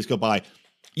baby days go by.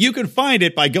 You can find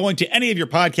it by going to any of your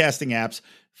podcasting apps,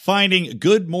 finding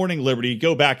Good Morning Liberty.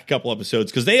 Go back a couple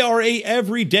episodes because they are a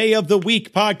every day of the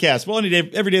week podcast. Well,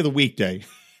 every day of the weekday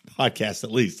podcast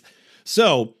at least.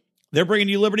 So they're bringing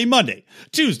you Liberty Monday,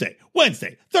 Tuesday,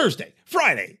 Wednesday, Thursday,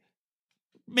 Friday.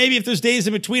 Maybe if there's days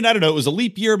in between, I don't know. It was a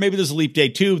leap year. Maybe there's a leap day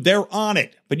too. They're on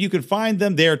it. but you can find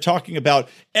them there talking about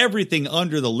everything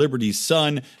under the Liberty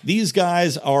sun. These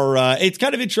guys are, it's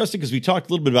kind of interesting because we talked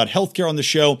a little bit about healthcare on the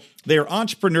show. They are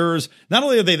entrepreneurs. Not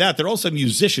only are they that, they're also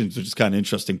musicians, which is kind of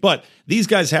interesting. But these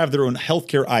guys have their own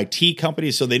healthcare IT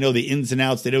company, so they know the ins and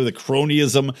outs. They know the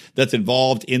cronyism that's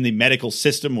involved in the medical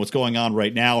system, what's going on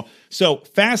right now. So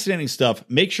fascinating stuff.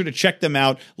 Make sure to check them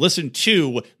out. Listen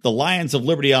to the Lions of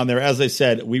Liberty on there. As I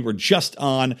said, we were just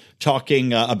on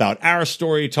talking about our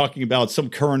story, talking about some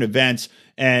current events,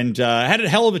 and had a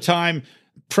hell of a time,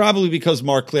 probably because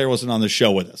Marc Clair wasn't on the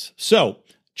show with us. So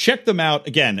check them out.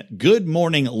 Again, Good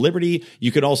Morning Liberty.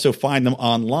 You can also find them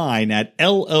online at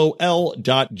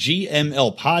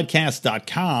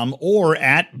lol.gmlpodcast.com or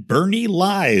at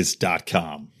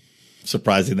bernielies.com.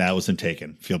 Surprising that wasn't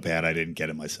taken. Feel bad I didn't get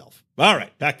it myself. All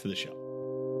right, back to the show.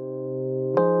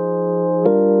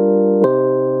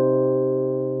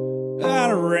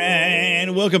 All right,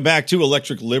 welcome back to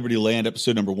Electric Liberty Land,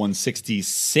 episode number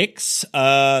 166.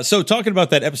 So talking about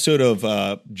that episode of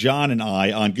John and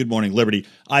I on Good Morning Liberty,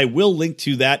 I will link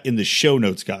to that in the show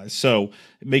notes, guys. So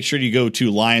make sure you go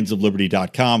to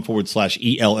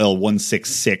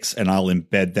lionsofliberty.com/ELL166, and I'll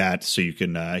embed that so you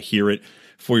can hear it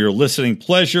for your listening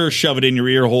pleasure, shove it in your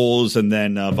ear holes, and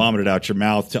then vomit it out your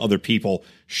mouth to other people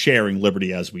sharing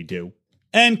liberty as we do.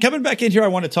 And coming back in here, I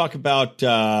want to talk about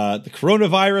the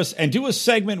coronavirus and do a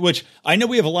segment, which I know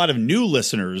we have a lot of new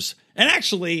listeners. And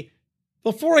actually,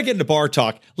 before I get into bar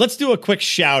talk, let's do a quick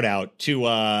shout out to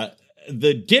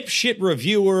the dipshit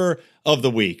reviewer of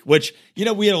the week, which, you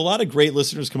know, we had a lot of great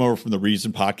listeners come over from the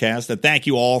Reason podcast. And thank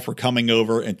you all for coming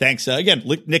over. And thanks again,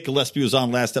 Nick Gillespie was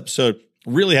on last episode.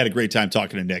 Really had a great time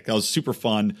talking to Nick. That was super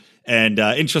fun and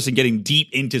interesting getting deep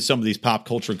into some of these pop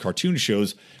culture and cartoon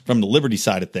shows from the Liberty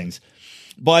side of things.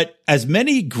 But as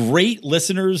many great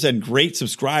listeners and great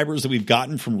subscribers that we've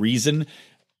gotten from Reason,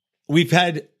 we've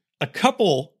had a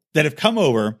couple that have come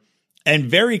over and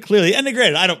very clearly, and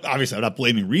granted, I'm not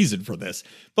blaming Reason for this,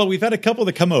 but we've had a couple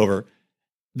that come over.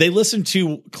 They listened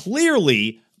to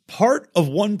clearly part of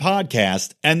one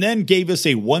podcast and then gave us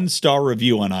a 1-star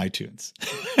review on iTunes.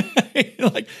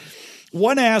 Like,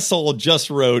 one asshole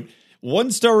just wrote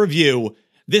 1-star review.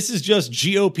 This is just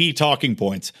GOP talking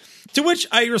points. To which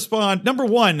I respond, number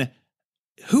one,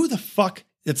 who the fuck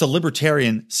that's a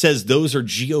libertarian says those are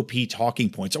GOP talking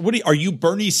points? Or are you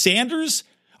Bernie Sanders?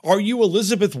 Are you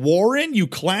Elizabeth Warren, you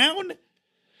clown?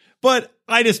 But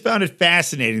I just found it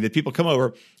fascinating that people come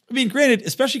over. I mean, granted,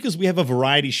 especially because we have a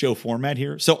variety show format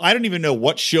here. So I don't even know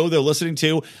what show they're listening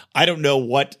to. I don't know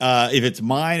what, if it's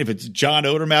mine, if it's John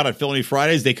Odermatt on Felony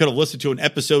Fridays. They could have listened to an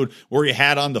episode where he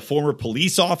had on the former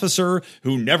police officer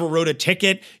who never wrote a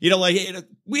ticket. You know, like,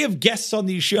 we have guests on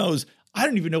these shows. I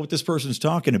don't even know what this person's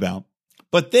talking about.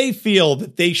 But they feel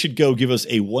that they should go give us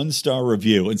a 1-star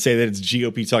review and say that it's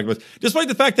GOP talking about, despite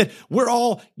the fact that we're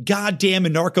all goddamn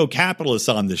anarcho-capitalists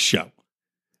on this show.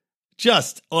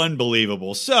 Just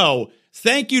unbelievable. So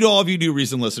thank you to all of you new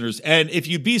Reason listeners. And if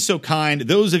you'd be so kind,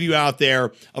 those of you out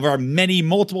there of our many,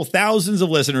 multiple thousands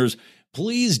of listeners,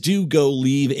 please do go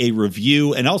leave a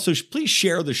review. And also please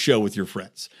share the show with your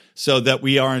friends so that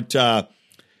we aren't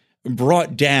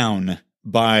brought down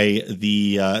by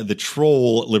the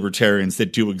troll libertarians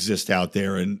that do exist out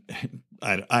there. And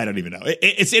I don't even know.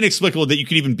 It's inexplicable that you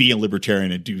could even be a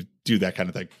libertarian and do that kind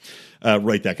of thing.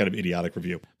 Write that kind of idiotic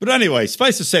review. But anyway,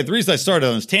 suffice to say, the reason I started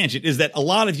on this tangent is that a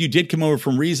lot of you did come over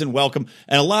from Reason, welcome.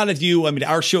 And a lot of you, I mean,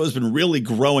 our show has been really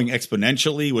growing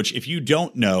exponentially, which if you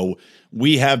don't know,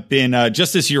 we have been,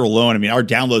 just this year alone, I mean, our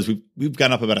downloads, we've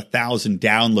gone up about 1,000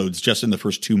 downloads just in the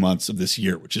first 2 months of this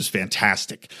year, which is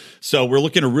fantastic. So we're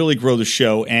looking to really grow the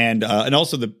show. And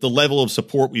also the level of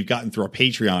support we've gotten through our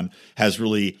Patreon has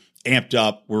really amped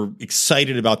up. We're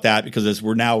excited about that because as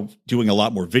we're now doing a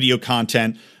lot more video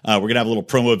content, we're going to have a little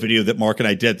promo video that Mark and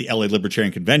I did at the LA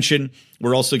Libertarian Convention.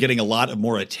 We're also getting a lot of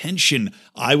more attention.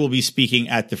 I will be speaking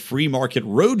at the Free Market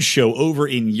Roadshow over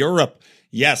in Europe.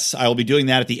 Yes, I will be doing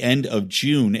that at the end of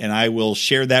June, and I will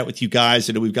share that with you guys.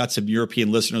 I know we've got some European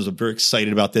listeners. I'm very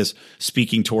excited about this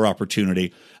speaking tour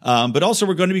opportunity. But also,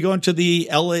 we're going to be going to the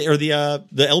LA or the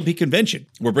LP convention.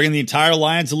 We're bringing the entire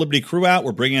Lions of Liberty crew out.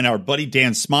 We're bringing our buddy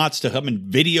Dan Smots to come and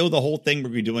video the whole thing. We're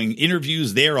going to be doing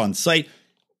interviews there on site.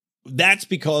 That's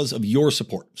because of your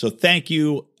support. So thank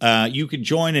you. You can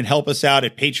join and help us out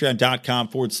at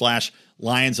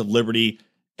patreon.com/Lions of Liberty.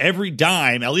 Every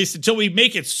dime, at least until we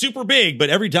make it super big,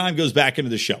 but every dime goes back into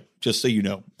the show, just so you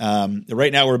know.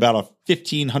 Right now, we're about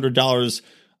 $1,500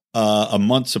 a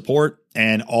month support,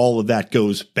 and all of that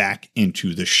goes back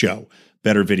into the show.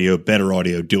 Better video, better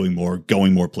audio, doing more,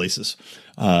 going more places.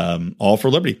 All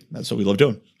for liberty. That's what we love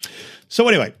doing. So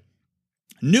anyway,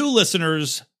 new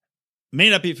listeners, may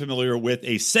not be familiar with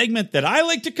a segment that I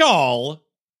like to call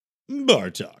Bar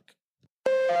Talk.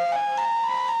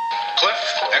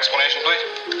 Cliff, explanation,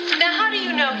 please. Now, how do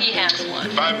you know he has one?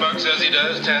 $5 says he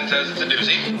does, 10 says it's a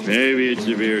doozy. Maybe it's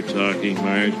severe talking,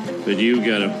 Marge, but you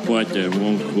got a butt that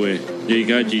won't quit. They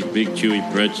got these big chewy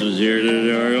pretzels here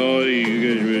that are, oh,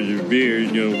 you guys with the beer,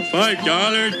 you know,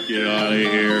 $5? Get out of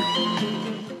here.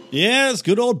 Yes,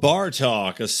 good old Bar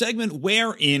Talk, a segment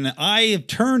wherein I have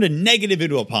turned a negative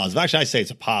into a positive. Actually, I say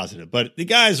it's a positive, but the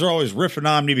guys are always riffing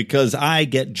on me because I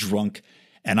get drunk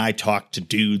and I talk to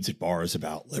dudes at bars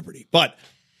about liberty. But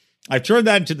I've turned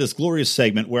that into this glorious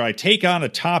segment where I take on a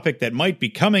topic that might be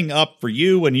coming up for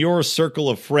you and your circle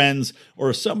of friends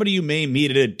or somebody you may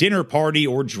meet at a dinner party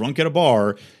or drunk at a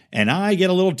bar, and I get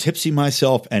a little tipsy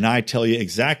myself and I tell you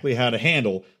exactly how to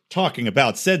handle talking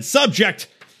about said subject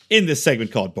in this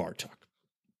segment called Bar Talk.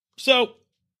 So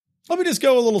let me just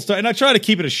go a little start, and I try to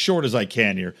keep it as short as I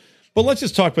can here, but let's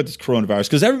just talk about this coronavirus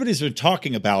because everybody's been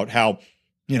talking about how,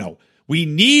 you know, we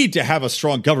need to have a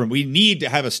strong government. We need to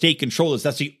have a state control this.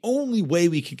 That's the only way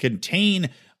we can contain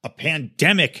a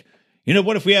pandemic. You know,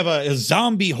 what if we have a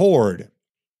zombie horde?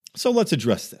 So let's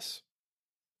address this.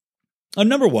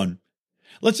 Number one,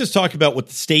 let's just talk about what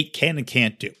the state can and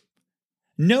can't do.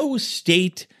 No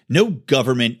state, no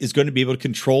government is going to be able to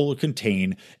control or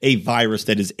contain a virus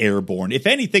that is airborne. If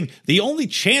anything, the only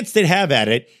chance they'd have at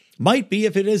it might be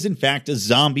if it is in fact a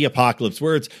zombie apocalypse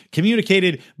where it's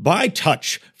communicated by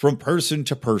touch from person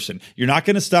to person. You're not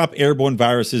going to stop airborne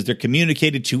viruses. They're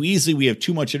communicated too easily. We have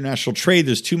too much international trade.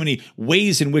 There's too many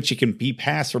ways in which it can be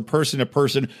passed from person to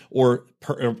person or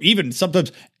even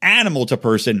sometimes animal to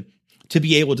person to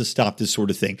be able to stop this sort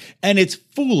of thing. And it's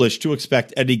foolish to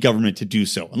expect any government to do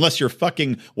so unless you're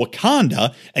fucking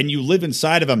Wakanda and you live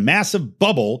inside of a massive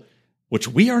bubble, which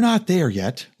we are not there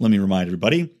yet. Let me remind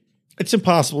everybody. It's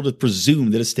impossible to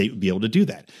presume that a state would be able to do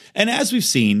that. And as we've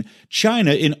seen,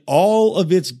 China, in all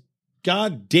of its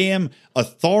goddamn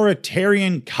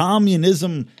authoritarian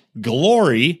communism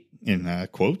glory, in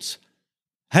quotes,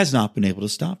 has not been able to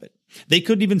stop it. They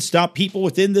couldn't even stop people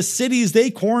within the cities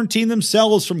they quarantined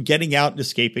themselves from getting out and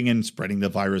escaping and spreading the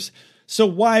virus. So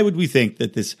why would we think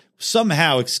that this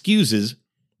somehow excuses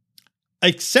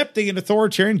accepting an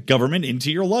authoritarian government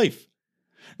into your life?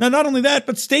 Now, not only that,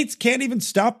 but states can't even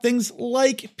stop things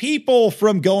like people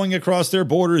from going across their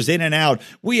borders in and out.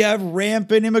 We have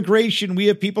rampant immigration. We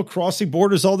have people crossing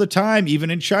borders all the time. Even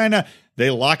in China,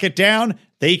 they lock it down.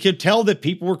 They could tell that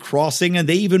people were crossing, and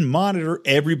they even monitor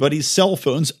everybody's cell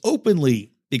phones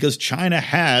openly because China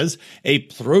has a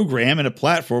program and a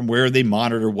platform where they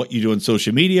monitor what you do on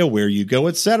social media, where you go,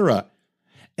 etc.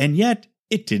 And yet,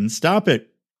 it didn't stop it.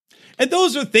 And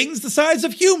those are things the size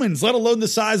of humans, let alone the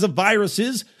size of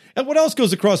viruses. And what else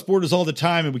goes across borders all the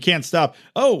time and we can't stop?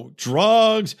 Oh,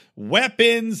 drugs,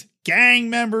 weapons, gang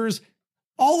members.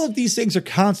 All of these things are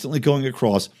constantly going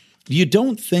across. You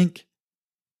don't think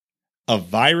a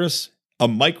virus, a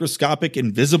microscopic,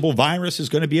 invisible virus is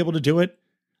going to be able to do it?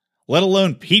 Let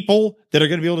alone people that are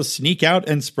going to be able to sneak out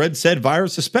and spread said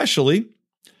virus, especially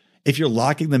if you're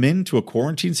locking them into a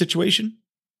quarantine situation?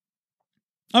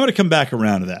 I'm going to come back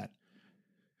around to that.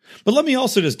 But let me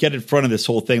also just get in front of this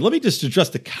whole thing. Let me just address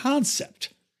the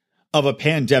concept of a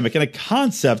pandemic and a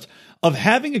concept of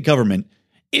having a government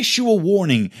issue a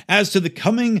warning as to the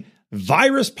coming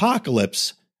virus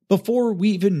apocalypse before we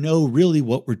even know really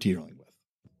what we're dealing with.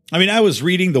 I mean, I was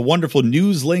reading the wonderful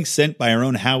news link sent by our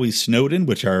own Howie Snowden,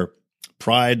 which our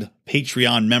Pride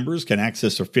Patreon members can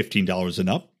access for $15 and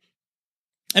up.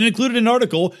 And included an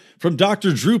article from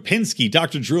Dr. Drew Pinsky.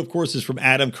 Dr. Drew, of course, is from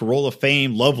Adam Carolla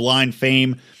fame, Loveline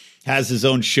fame, has his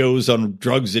own shows on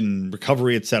drugs and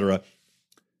recovery, etc.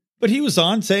 But he was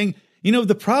on saying, you know,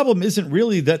 the problem isn't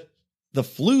really that the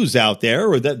flu's out there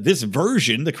or that this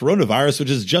version, the coronavirus, which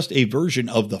is just a version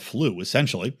of the flu,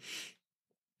 essentially.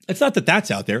 It's not that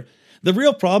that's out there. The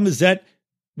real problem is that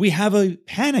we have a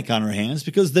panic on our hands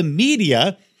because the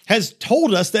media has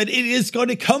told us that it is going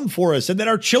to come for us and that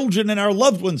our children and our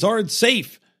loved ones aren't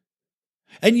safe.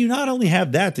 And you not only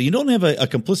have that, you don't have a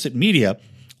complicit media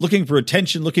looking for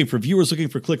attention, looking for viewers, looking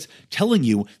for clicks, telling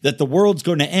you that the world's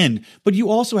going to end, but you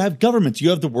also have governments. You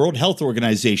have the World Health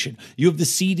Organization. You have the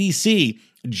CDC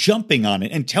jumping on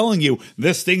it and telling you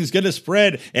this thing's going to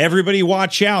spread. Everybody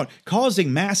watch out,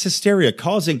 causing mass hysteria,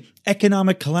 causing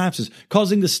economic collapses,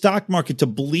 causing the stock market to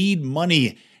bleed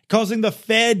money, causing the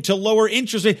Fed to lower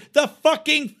interest rate. The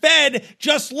fucking Fed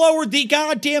just lowered the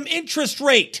goddamn interest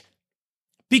rate.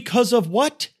 Because of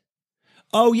what?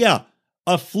 Oh, yeah,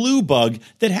 a flu bug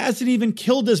that hasn't even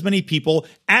killed as many people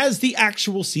as the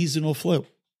actual seasonal flu.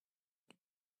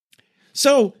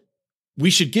 So we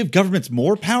should give governments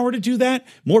more power to do that,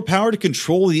 more power to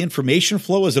control the information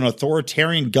flow as an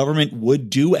authoritarian government would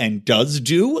do and does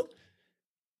do.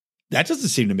 That doesn't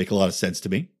seem to make a lot of sense to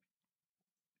me.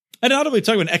 And not only are we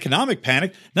talking about economic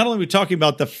panic, not only are we talking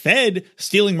about the Fed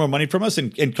stealing more money from us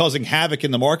and causing havoc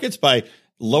in the markets by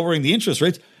lowering the interest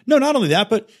rates. No, not only that,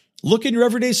 but look in your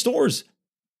everyday stores.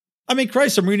 I mean,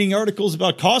 Christ, I'm reading articles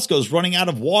about Costco's running out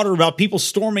of water, about people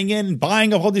storming in and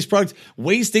buying up all these products,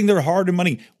 wasting their hard-earned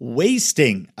money.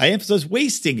 I emphasize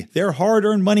wasting their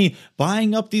hard-earned money,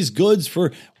 buying up these goods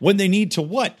for when they need to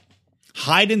what?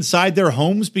 Hide inside their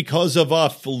homes because of a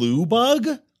flu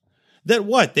bug? That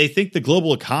what? They think the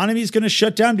global economy is going to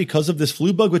shut down because of this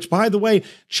flu bug, which, by the way,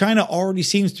 China already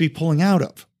seems to be pulling out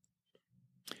of.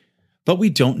 But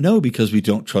we don't know because we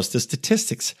don't trust the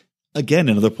statistics. Again,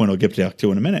 another point I'll get back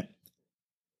to in a minute.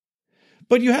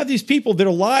 But you have these people, their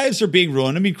lives are being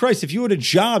ruined. I mean, Christ, if you had a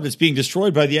job that's being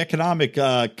destroyed by the economic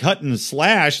cut and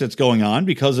slash that's going on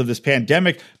because of this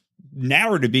pandemic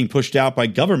narrative being pushed out by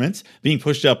governments, being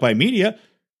pushed out by media,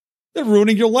 they're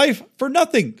ruining your life for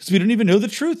nothing because we don't even know the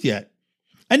truth yet.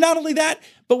 And not only that,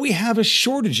 but we have a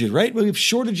shortage, right? We have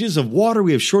shortages of water.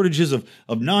 We have shortages of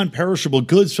non-perishable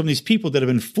goods from these people that have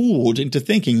been fooled into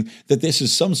thinking that this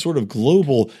is some sort of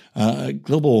global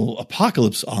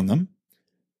apocalypse on them.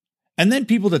 And then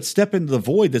people that step into the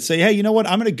void that say, hey, you know what?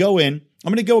 I'm going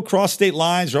to go across state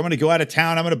lines, or I'm going to go out of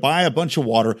town. I'm going to buy a bunch of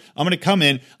water. I'm going to come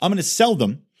in. I'm going to sell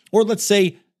them. Or let's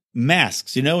say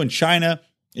masks, in China,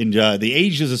 in the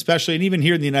Asians especially, and even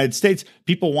here in the United States,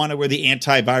 people want to wear the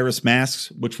antivirus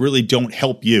masks, which really don't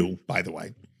help you, by the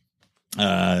way.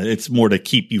 It's more to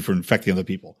keep you from infecting other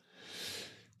people.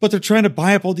 But they're trying to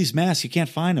buy up all these masks. You can't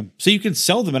find them. So you can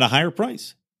sell them at a higher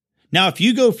price. Now, if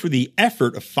you go for the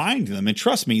effort of finding them, and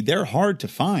trust me, they're hard to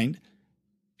find,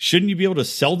 shouldn't you be able to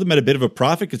sell them at a bit of a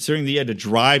profit, considering that you had to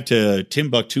drive to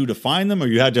Timbuktu to find them, or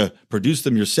you had to produce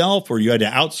them yourself, or you had to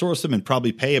outsource them and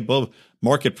probably pay above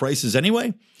market prices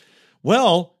anyway?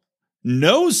 Well,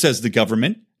 no, says the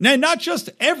government. Now, not just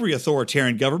every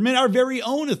authoritarian government, our very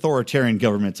own authoritarian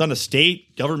governments on a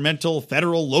state, governmental,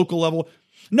 federal, local level.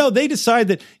 No, they decide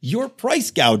that you're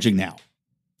price gouging now.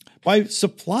 By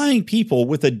supplying people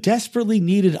with a desperately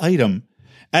needed item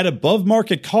at above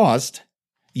market cost,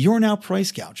 you're now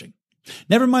price gouging.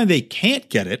 Never mind they can't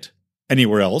get it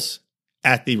anywhere else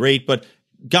at the rate, but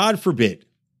God forbid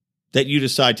that you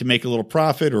decide to make a little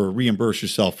profit or reimburse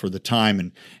yourself for the time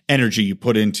and energy you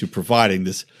put into providing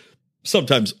this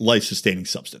sometimes life-sustaining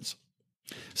substance.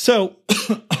 So,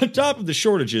 on top of the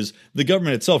shortages the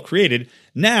government itself created,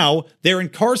 now they're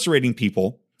incarcerating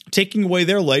people, taking away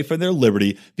their life and their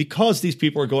liberty because these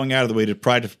people are going out of the way to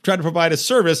try to provide a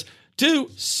service to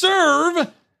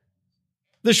serve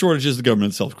the shortages the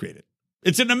government itself created.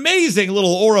 It's an amazing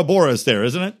little Ouroboros there,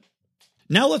 isn't it?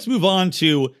 Now let's move on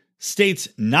to states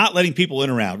not letting people in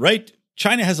or out, right?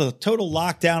 China has a total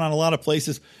lockdown on a lot of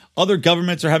places. Other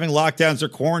governments are having lockdowns. They're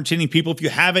quarantining people. If you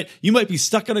have it, you might be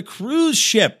stuck on a cruise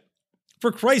ship.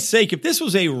 For Christ's sake, if this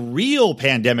was a real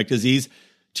pandemic disease,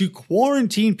 to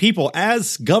quarantine people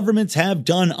as governments have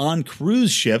done on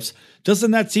cruise ships,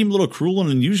 doesn't that seem a little cruel and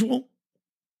unusual?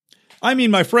 I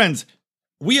mean, my friends,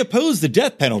 we oppose the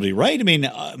death penalty, right? I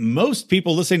mean, most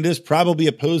people listening to this probably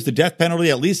oppose the death penalty,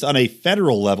 at least on a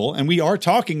federal level. And we are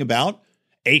talking about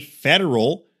a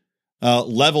federal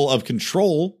level of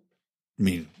control. I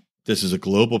mean, this is a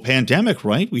global pandemic,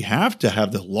 right? We have to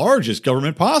have the largest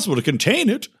government possible to contain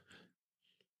it.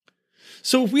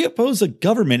 So if we oppose a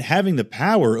government having the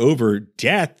power over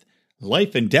death,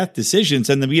 life and death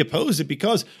decisions, and then we oppose it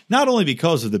because, not only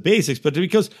because of the basics, but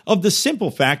because of the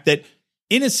simple fact that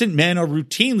innocent men are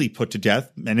routinely put to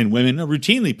death, men and women are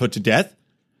routinely put to death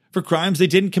for crimes they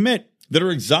didn't commit, that are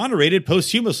exonerated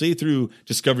posthumously through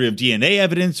discovery of DNA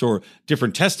evidence or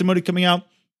different testimony coming out.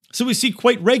 So we see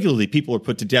quite regularly people are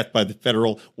put to death by the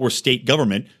federal or state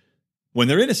government when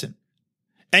they're innocent.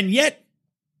 And yet,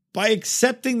 by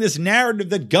accepting this narrative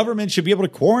that government should be able to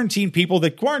quarantine people,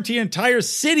 that quarantine entire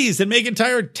cities and make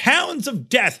entire towns of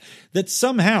death, that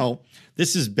somehow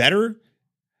this is better,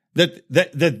 that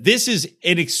this is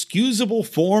an excusable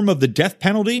form of the death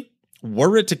penalty,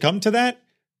 were it to come to that,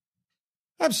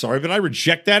 I'm sorry, but I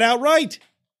reject that outright.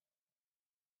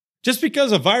 Just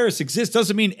because a virus exists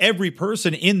doesn't mean every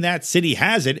person in that city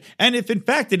has it. And if in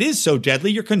fact it is so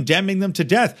deadly, you're condemning them to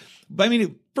death. I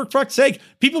mean, for fuck's sake,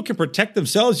 people can protect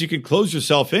themselves. You can close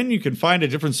yourself in. You can find a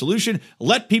different solution.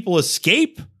 Let people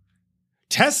escape.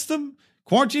 Test them.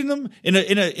 Quarantine them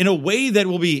in a way that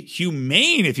will be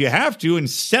humane if you have to, in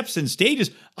steps and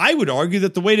stages. I would argue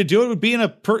that the way to do it would be in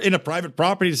a private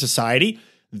property society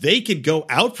they could go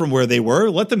out from where they were.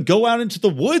 Let them go out into the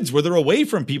woods where they're away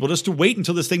from people just to wait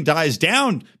until this thing dies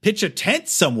down, pitch a tent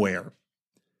somewhere.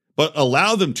 But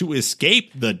allow them to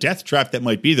escape the death trap that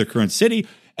might be their current city.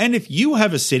 And if you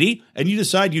have a city and you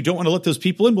decide you don't want to let those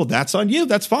people in, well, that's on you.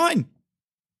 That's fine.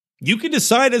 You can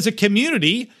decide as a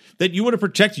community that you want to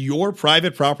protect your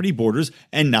private property borders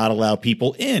and not allow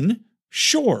people in.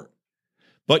 Sure.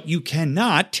 But you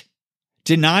cannot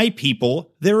deny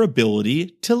people their ability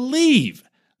to leave.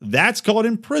 That's called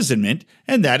imprisonment,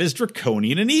 and that is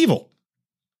draconian and evil.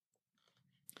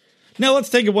 Now, let's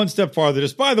take it one step farther.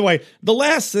 Just, by the way, the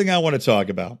last thing I want to talk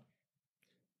about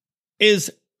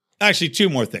is actually two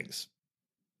more things.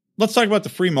 Let's talk about the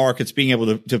free markets being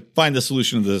able to find the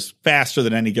solution to this faster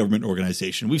than any government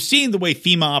organization. We've seen the way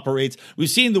FEMA operates. We've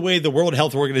seen the way the World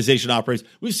Health Organization operates.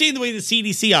 We've seen the way the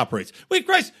CDC operates. Wait,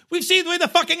 Christ, we've seen the way the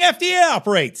fucking FDA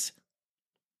operates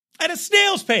at a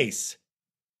snail's pace.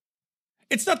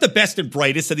 It's not the best and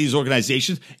brightest of these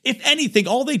organizations. If anything,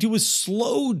 all they do is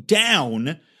slow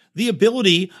down the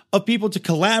ability of people to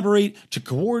collaborate, to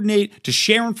coordinate, to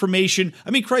share information.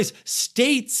 I mean, Christ,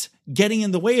 states getting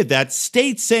in the way of that.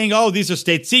 States saying, oh, these are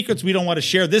state secrets. We don't want to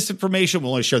share this information.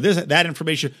 We'll only share this, that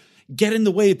information. Get in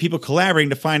the way of people collaborating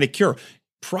to find a cure.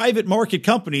 Private market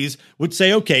companies would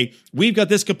say, okay, we've got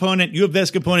this component, you have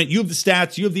this component, you have the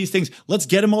stats, you have these things. Let's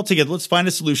get them all together. Let's find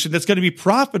a solution that's going to be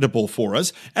profitable for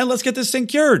us, and let's get this thing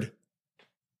cured.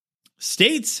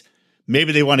 States,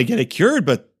 maybe they want to get it cured,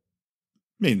 but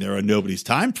I mean, they're on nobody's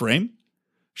time frame.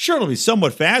 Sure, it'll be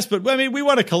somewhat fast, but I mean, we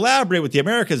want to collaborate with the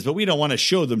Americans, but we don't want to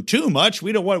show them too much.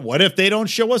 We don't want, what if they don't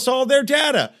show us all their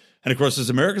data? And of course, as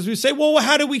Americans, we say, well,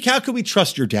 how can we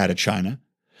trust your data, China?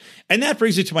 And that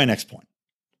brings me to my next point.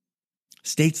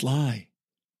 States lie.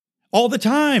 All the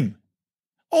time.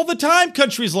 All the time,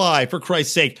 countries lie, for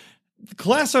Christ's sake.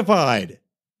 Classified.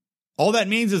 All that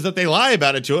means is that they lie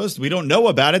about it to us. We don't know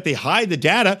about it. They hide the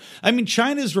data. I mean,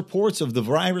 China's reports of the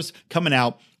virus coming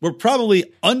out were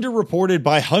probably underreported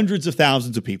by hundreds of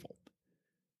thousands of people.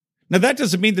 Now, that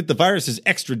doesn't mean that the virus is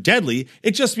extra deadly.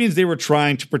 It just means they were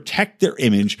trying to protect their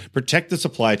image, protect the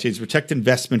supply chains, protect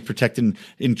investment, protect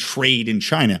in trade in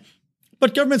China.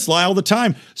 But governments lie all the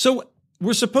time. So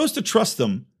we're supposed to trust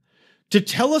them to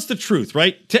tell us the truth,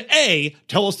 right? To A,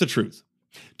 tell us the truth.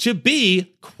 To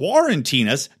B, quarantine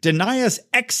us, deny us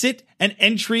exit and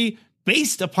entry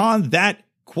based upon that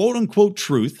quote-unquote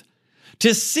truth.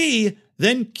 To C,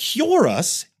 then cure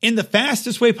us in the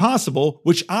fastest way possible,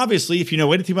 which obviously, if you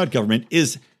know anything about government,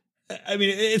 is, I mean,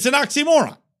 it's an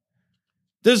oxymoron.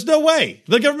 There's no way.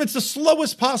 The government's the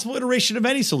slowest possible iteration of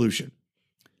any solution.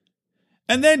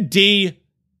 And then D,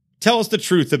 tell us the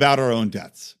truth about our own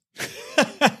deaths.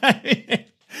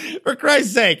 For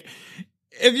Christ's sake,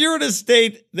 if you're in a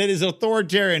state that is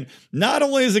authoritarian, not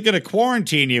only is it going to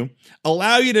quarantine you,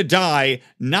 allow you to die,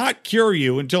 not cure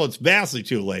you until it's vastly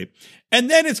too late, and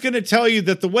then it's going to tell you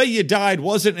that the way you died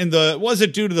wasn't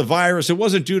due to the virus, it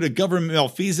wasn't due to government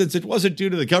malfeasance, it wasn't due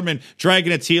to the government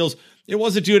dragging its heels, it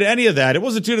wasn't due to any of that. It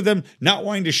wasn't due to them not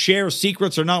wanting to share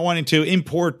secrets or not wanting to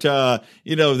import,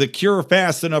 the cure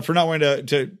fast enough for not wanting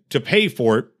to pay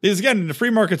for it. Because again, in the free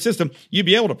market system, you'd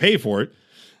be able to pay for it.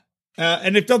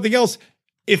 And if nothing else,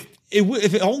 if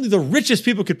only the richest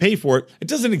people could pay for it, it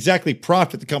doesn't exactly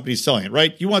profit the companies selling it,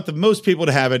 right? You want the most people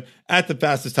to have it at the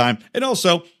fastest time. And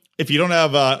also, if you don't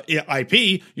have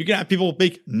IP, you can have people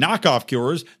make knockoff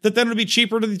cures that then will be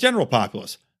cheaper to the general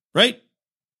populace, right?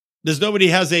 There's nobody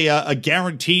has a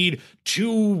guaranteed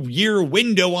 2-year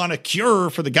window on a cure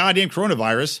for the goddamn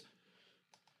coronavirus.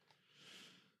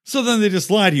 So then they just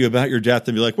lie to you about your death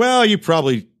and be like, well, you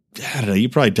probably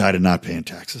died of not paying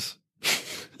taxes.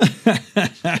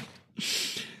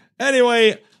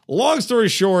 Anyway, long story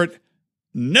short,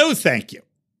 no thank you.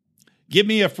 Give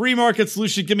me a free market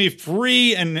solution. Give me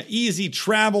free and easy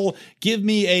travel. Give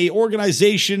me a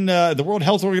organization, the World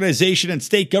Health Organization and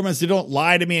state governments that don't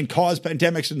lie to me and cause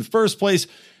pandemics in the first place.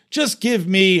 Just give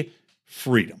me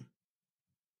freedom.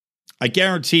 I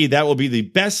guarantee that will be the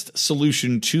best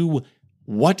solution to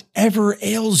whatever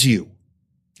ails you.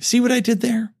 See what I did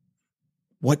there?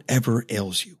 Whatever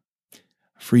ails you.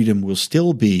 Freedom will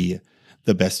still be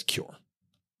the best cure.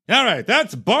 All right,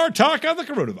 that's bar talk on the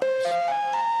coronavirus.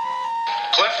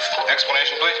 Cliff,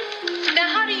 explanation, please. Now,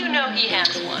 how do you know he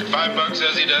has one? $5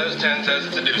 says he does, 10 says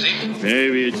it's a doozy.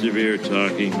 Maybe it's the beer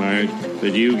talking, Mark,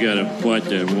 but you got a butt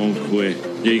that won't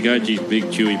quit. They got these big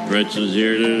chewy pretzels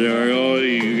here that are, oh,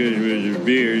 you guys with the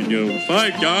beer,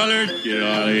 $5, get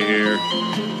out of here.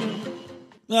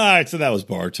 All right, so that was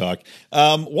bar talk.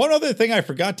 One other thing I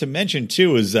forgot to mention,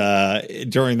 too, is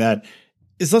during that,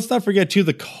 is let's not forget, too,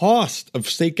 the cost of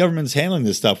state governments handling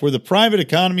this stuff, where the private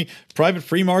economy, private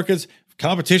free markets,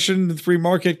 competition in the free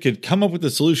market could come up with a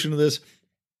solution to this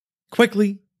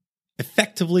quickly,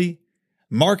 effectively,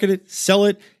 market it, sell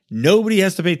it. Nobody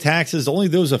has to pay taxes. Only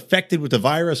those affected with the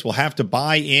virus will have to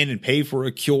buy in and pay for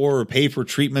a cure or pay for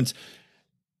treatments.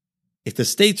 If the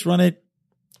states run it,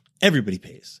 everybody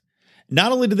pays.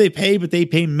 Not only do they pay, but they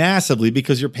pay massively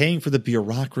because you're paying for the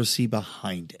bureaucracy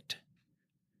behind it.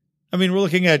 I mean, we're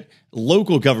looking at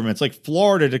local governments like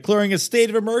Florida declaring a state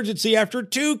of emergency after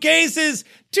 2 cases.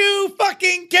 2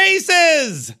 fucking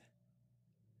cases!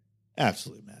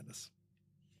 Absolute madness.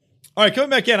 All right, coming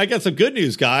back in, I got some good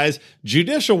news, guys.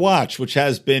 Judicial Watch, which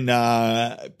has been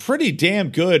pretty damn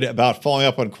good about following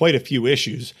up on quite a few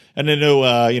issues. And I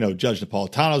know, Judge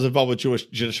Napolitano is involved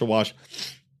with Judicial Watch.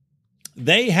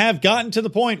 They have gotten to the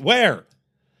point where,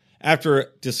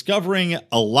 after discovering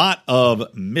a lot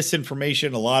of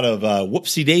misinformation, a lot of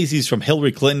whoopsie daisies from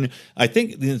Hillary Clinton, I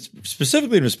think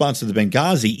specifically in response to the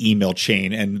Benghazi email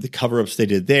chain and the cover-ups they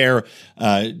did there,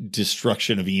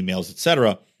 destruction of emails,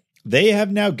 etc., they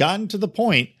have now gotten to the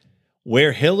point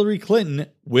where Hillary Clinton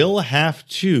will have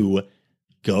to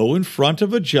go in front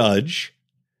of a judge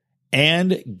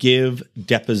and give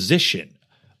deposition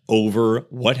over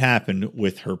what happened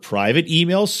with her private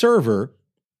email server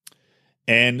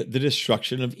and the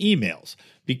destruction of emails.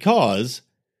 Because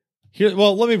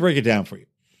let me break it down for you.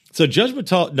 So Judge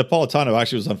Napolitano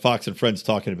actually was on Fox and Friends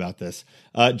talking about this.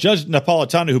 Judge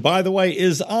Napolitano, who, by the way,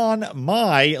 is on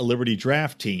my Liberty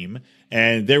Draft team,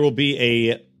 and there will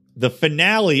be the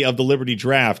finale of the Liberty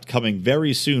Draft coming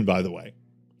very soon, by the way.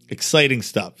 Exciting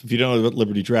stuff. If you don't know about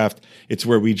Liberty Draft, it's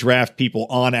where we draft people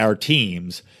on our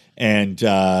teams and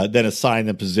then assign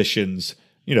them positions,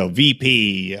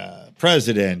 VP,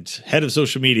 president, head of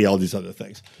social media, all these other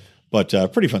things. But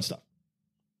pretty fun stuff.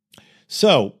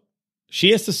 So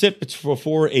she has to sit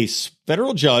before a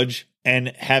federal judge and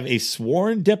have a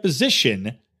sworn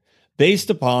deposition based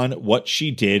upon what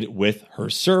she did with her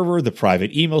server, the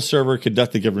private email server,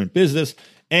 conduct the government business,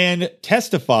 and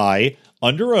testify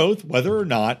under oath whether or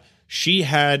not she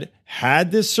had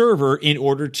this server in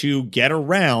order to get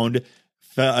around,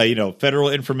 Federal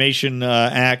Information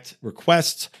Act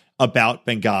requests about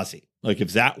Benghazi. Like,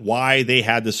 is that why they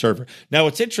had the server? Now,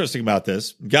 what's interesting about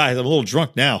this, guys, I'm a little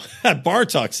drunk now. Bar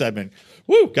Talk segment.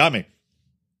 Woo, got me.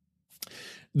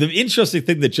 The interesting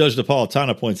thing that Judge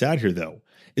Napolitano points out here, though,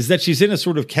 is that she's in a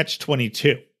sort of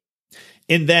catch-22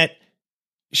 in that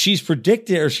she's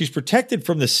protected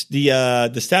from the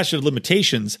statute of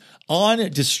limitations on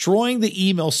destroying the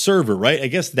email server, right? I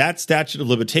guess that statute of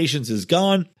limitations is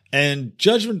gone. And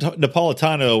Judge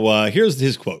Napolitano, here's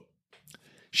his quote.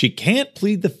 She can't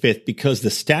plead the fifth because the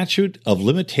statute of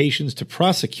limitations to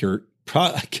prosecute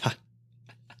her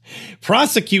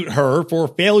for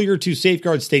failure to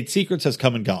safeguard state secrets has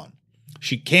come and gone.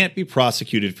 She can't be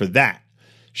prosecuted for that.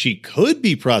 She could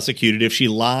be prosecuted if she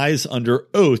lies under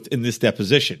oath in this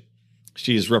deposition.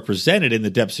 She is represented in the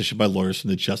deposition by lawyers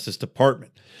from the Justice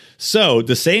Department. So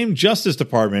the same Justice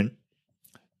Department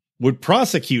would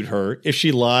prosecute her if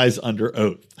she lies under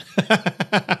oath.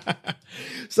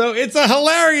 So it's a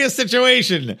hilarious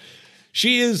situation.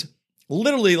 She is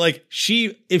literally like,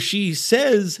 if she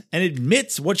says and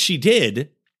admits what she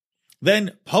did,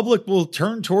 then public will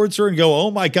turn towards her and go,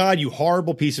 oh my God, you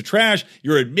horrible piece of trash.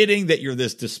 You're admitting that you're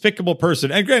this despicable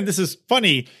person. And granted, this is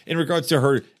funny in regards to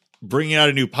her bringing out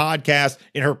a new podcast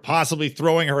and her possibly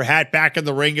throwing her hat back in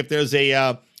the ring if there's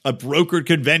a brokered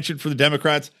convention for the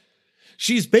Democrats.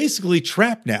 She's basically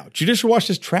trapped now. Judicial Watch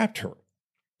has trapped her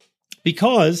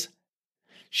because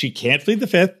she can't plead the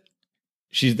fifth.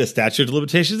 The statute of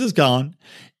limitations is gone.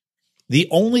 The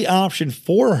only option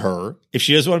for her, if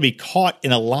she doesn't want to be caught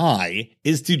in a lie,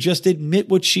 is to just admit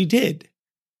what she did.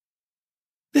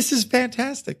 This is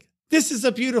fantastic. This is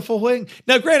a beautiful thing.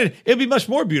 Now, granted, it'd be much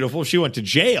more beautiful if she went to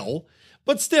jail,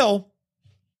 but still,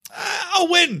 a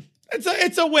win.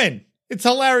 It's a win. It's a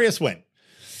hilarious win.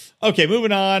 Okay,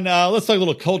 moving on. Let's talk a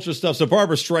little culture stuff. So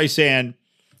Barbra Streisand,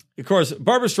 of course,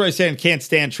 Barbra Streisand can't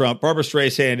stand Trump. Barbra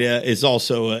Streisand is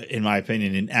also, in my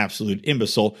opinion, an absolute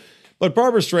imbecile. But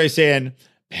Barbra Streisand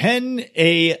penned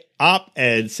a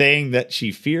op-ed saying that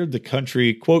she feared the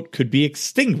country, quote, could be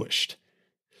extinguished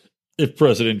if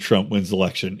President Trump wins the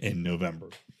election in November.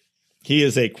 He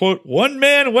is a, quote,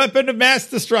 one-man weapon of mass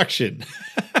destruction.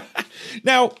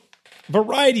 Now,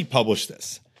 Variety published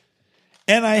this.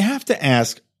 And I have to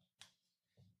ask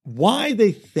why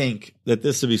they think that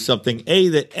this would be something,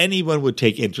 that anyone would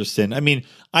take interest in. I mean,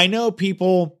 I know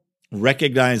people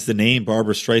recognize the name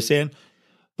Barbra Streisand,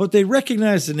 but they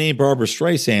recognize the name Barbra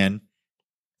Streisand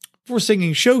for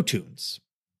singing show tunes.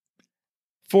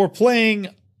 for playing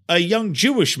a young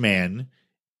Jewish man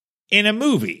in a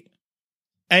movie.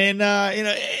 And,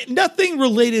 nothing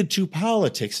related to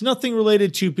politics, nothing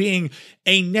related to being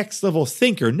a next level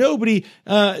thinker. Nobody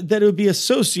that would be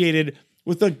associated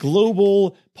with a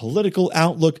global political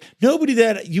outlook. Nobody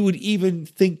that you would even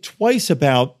think twice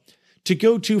about to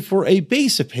go to for a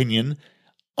base opinion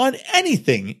on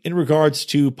anything in regards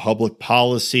to public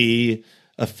policy,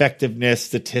 effectiveness,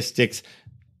 statistics.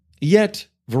 Yet,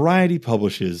 Variety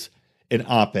publishes an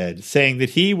op-ed saying that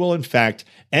he will, in fact,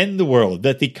 end the world,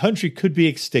 that the country could be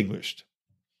extinguished.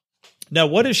 Now,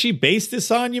 what does she base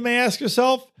this on, you may ask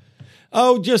yourself?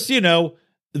 Oh, just,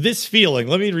 this feeling.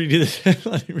 Let me read you this.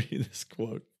 Let me read this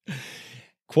quote.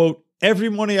 Quote, every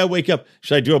morning I wake up.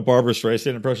 Should I do a Barbra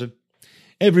Streisand impression?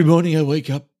 Every morning I wake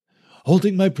up,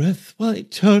 holding my breath while I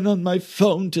turn on my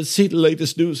phone to see the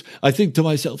latest news. I think to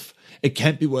myself, it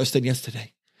can't be worse than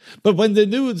yesterday. But when the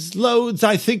news loads,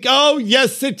 I think, oh,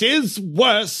 yes, it is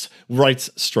worse, writes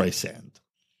Streisand.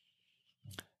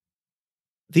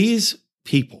 These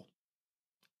people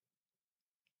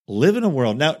live in a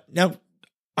world. Now,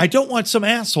 I don't want some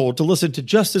asshole to listen to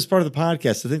just this part of the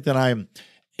podcast to think that I'm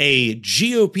a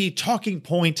GOP talking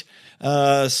point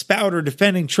spouter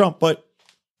defending Trump. But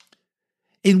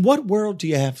in what world do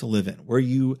you have to live in where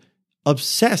you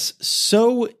obsess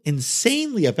so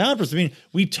insanely about this? I mean,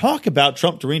 we talk about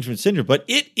Trump derangement syndrome, but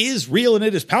it is real and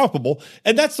it is palpable.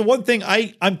 And that's the one thing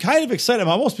I'm kind of excited. I'm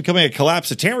almost becoming a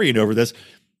collapsitarian over this.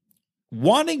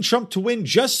 Wanting Trump to win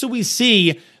just so we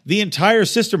see the entire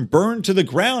system burn to the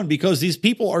ground because these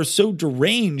people are so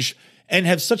deranged and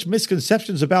have such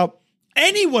misconceptions about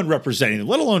anyone representing them,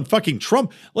 let alone fucking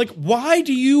Trump. Like, why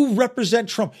do you represent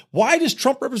Trump? Why does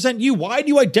Trump represent you? Why do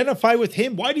you identify with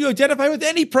him? Why do you identify with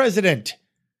any president?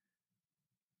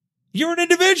 You're an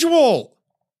individual.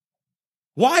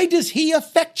 Why does he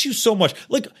affect you so much?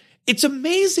 Like, it's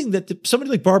amazing that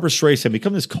somebody like Barbra Streisand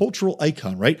become this cultural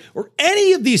icon, right? Or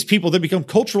any of these people that become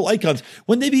cultural icons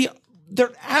when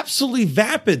they're absolutely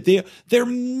vapid. They're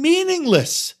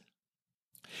meaningless.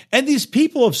 And these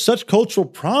people of such cultural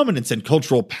prominence and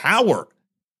cultural power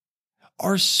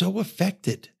are so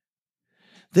affected.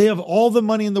 They have all the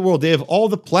money in the world. They have all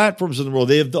the platforms in the world.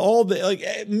 They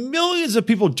have millions of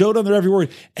people dote on their every word.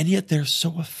 And yet they're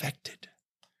so affected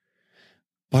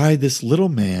by this little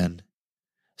man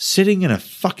sitting in a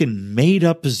fucking made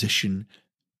up position,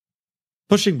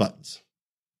 pushing buttons,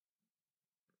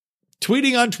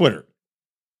 tweeting on Twitter.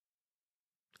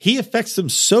 He affects them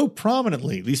so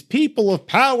prominently, these people of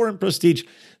power and prestige,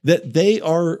 that they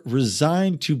are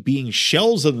resigned to being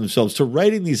shells of themselves, to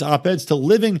writing these op-eds, to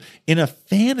living in a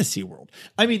fantasy world.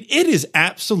 I mean, it is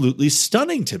absolutely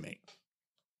stunning to me.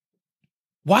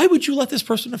 Why would you let this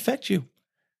person affect you?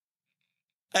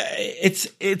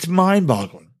 It's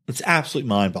mind-boggling. It's absolutely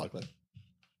mind-boggling.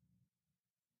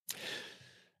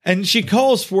 And she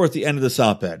calls for at the end of this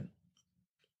op-ed,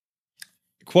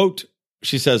 quote,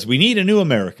 she says, we need a new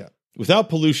America without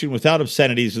pollution, without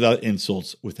obscenities, without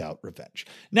insults, without revenge.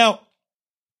 Now,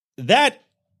 that,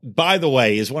 by the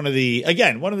way, is one of the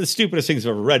stupidest things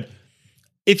I've ever read.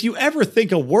 If you ever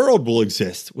think a world will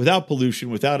exist without pollution,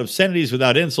 without obscenities,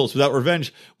 without insults, without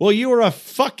revenge, well, you are a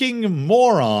fucking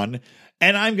moron,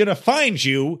 and I'm going to find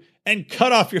you and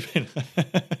cut off your...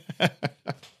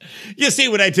 You see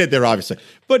what I did there, obviously.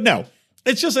 But no.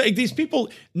 It's just like these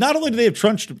people, not only do they have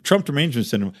Trump derangement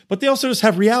syndrome, but they also just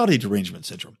have reality derangement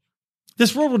syndrome.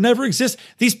 This world will never exist.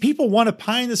 These people want a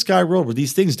pie in the sky world where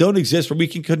these things don't exist, where we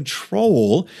can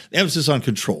control, emphasis on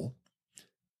control,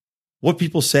 what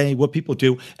people say, what people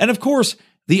do. And of course,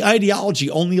 the ideology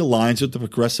only aligns with the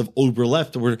progressive uber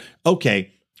left. Where,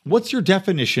 okay, what's your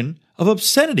definition of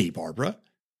obscenity, Barbara?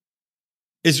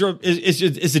 Is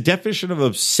the definition of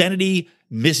obscenity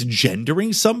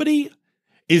misgendering somebody?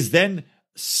 Is then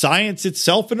science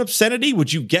itself an obscenity?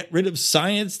 Would you get rid of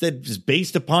science that is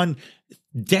based upon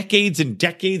decades and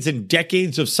decades and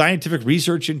decades of scientific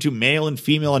research into male and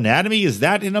female anatomy? Is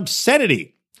that an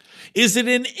obscenity? Is it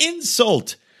an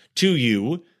insult to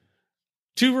you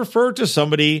to refer to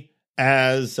somebody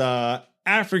as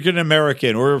African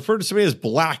American or refer to somebody as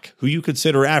black who you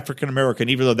consider African American,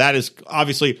 even though that is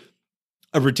obviously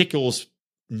a ridiculous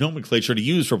nomenclature to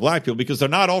use for black people because they're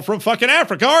not all from fucking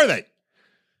Africa, are they?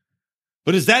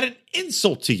 But is that an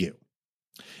insult to you?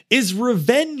 Is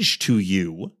revenge to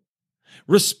you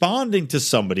responding to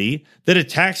somebody that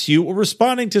attacks you or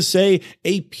responding to, say,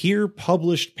 a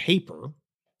peer-published paper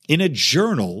in a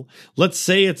journal? Let's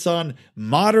say it's on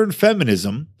modern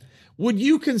feminism, would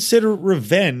you consider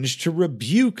revenge to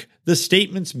rebuke the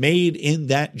statements made in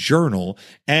that journal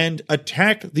and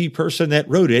attack the person that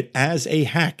wrote it as a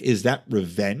hack? Is that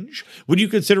revenge? Would you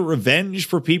consider revenge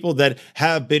for people that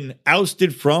have been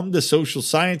ousted from the social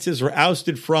sciences or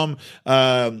ousted from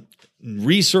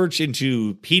research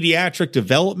into pediatric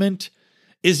development?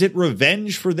 Is it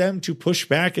revenge for them to push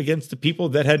back against the people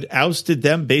that had ousted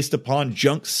them based upon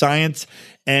junk science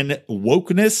and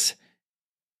wokeness?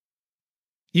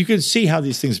 You can see how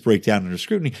these things break down under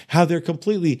scrutiny, how they're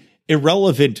completely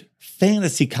irrelevant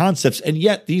fantasy concepts, and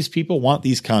yet these people want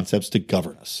these concepts to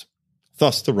govern us.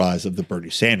 Thus the rise of the Bernie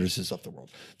Sanderses of the world.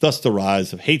 Thus the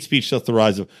rise of hate speech. Thus the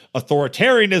rise of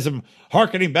authoritarianism,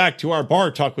 hearkening back to our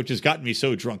bar talk, which has gotten me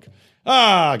so drunk.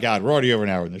 Ah, God, we're already over an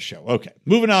hour in this show. Okay,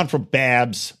 moving on from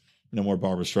Babs. No more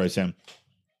Barbra Streisand.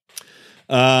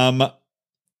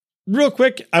 Real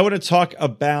quick, I want to talk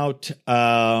about,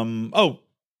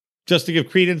 just to give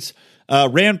credence,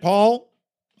 Rand Paul,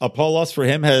 applause for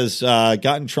him, has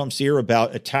gotten Trump's ear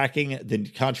about attacking the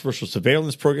controversial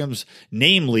surveillance programs,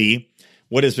 namely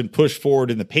what has been pushed forward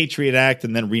in the Patriot Act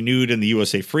and then renewed in the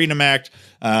USA Freedom Act,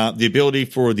 the ability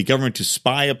for the government to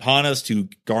spy upon us, to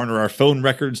garner our phone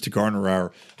records, to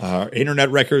garner our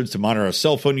internet records, to monitor our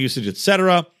cell phone usage,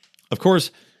 etc. Of course,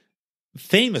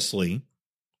 famously,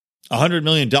 $100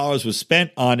 million was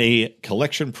spent on a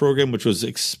collection program, which was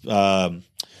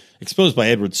exposed by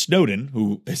Edward Snowden,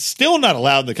 who is still not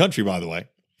allowed in the country, by the way.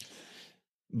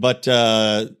 But,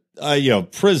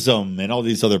 PRISM and all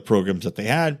these other programs that they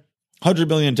had, $100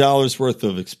 million worth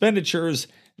of expenditures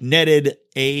netted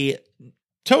a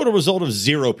total result of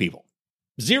 0 people.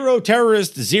 0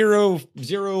 terrorists, zero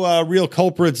real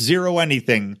culprits, 0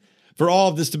 anything for all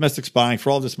of this domestic spying,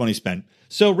 for all this money spent.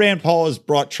 So Rand Paul has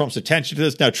brought Trump's attention to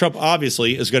this. Now, Trump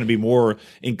obviously is going to be more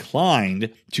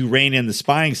inclined to rein in the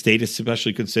spying state,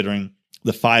 especially considering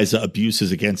the FISA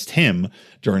abuses against him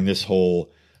during this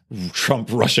whole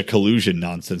Trump-Russia collusion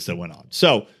nonsense that went on.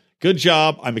 So good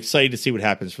job. I'm excited to see what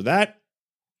happens for that.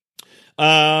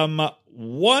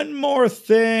 One more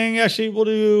thing. Actually, we'll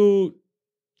do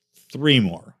 3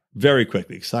 more very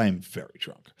quickly because I am very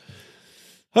drunk.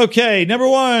 Okay, number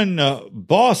 1,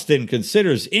 Boston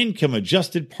considers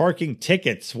income-adjusted parking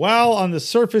tickets. Well, on the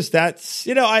surface, that's,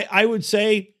 I would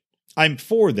say I'm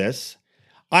for this.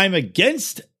 I'm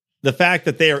against the fact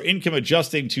that they are income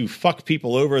adjusting to fuck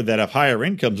people over that have higher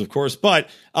incomes, of course, but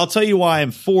I'll tell you why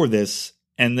I'm for this.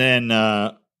 And then,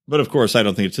 but of course, I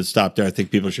don't think it should stop there. I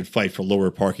think people should fight for lower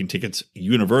parking tickets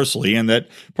universally, and that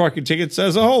parking tickets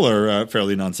as a whole are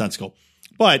fairly nonsensical.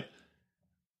 But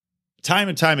time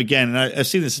and time again, and I've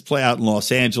seen this play out in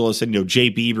Los Angeles, and Jay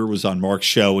Bieber was on Mark's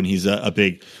show, and he's a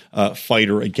big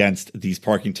fighter against these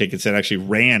parking tickets and actually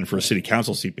ran for a city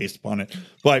council seat based upon it.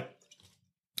 But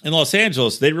in Los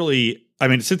Angeles, they really,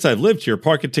 since I've lived here,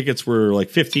 parking tickets were like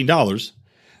 $15.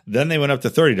 Then they went up to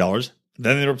 $30.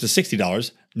 Then they're up to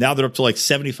 $60. Now they're up to like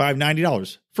 $75,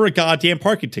 $90 for a goddamn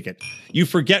parking ticket. You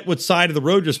forget what side of the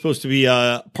road you're supposed to be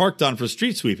parked on for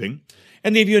street sweeping,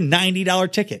 and they give you a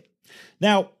 $90 ticket.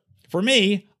 Now, for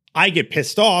me, I get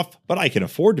pissed off, but I can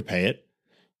afford to pay it.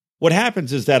 What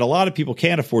happens is that a lot of people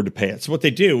can't afford to pay it. So what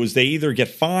they do is they either get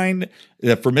fined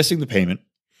for missing the payment,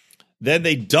 then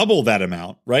they double that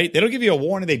amount, right? They don't give you a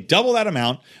warning. They double that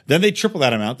amount. Then they triple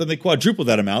that amount. Then they quadruple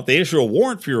that amount. They issue a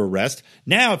warrant for your arrest.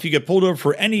 Now, if you get pulled over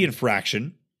for any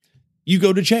infraction, you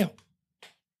go to jail.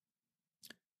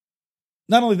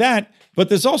 Not only that, but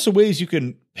there's also ways you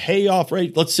can pay off,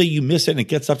 right? Let's say you miss it and it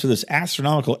gets up to this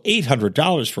astronomical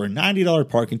 $800 for a $90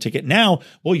 parking ticket. Now,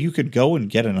 well, you could go and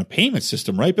get in a payment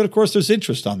system, right? But of course, there's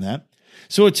interest on that.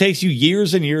 So it takes you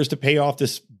years and years to pay off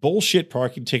this bullshit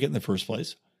parking ticket in the first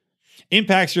place.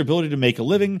 Impacts your ability to make a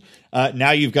living.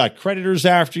 Now you've got creditors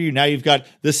after you. Now you've got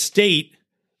the state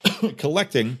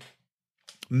collecting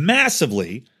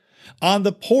massively on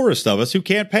the poorest of us who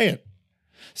can't pay it.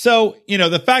 So,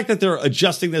 the fact that they're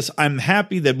adjusting this, I'm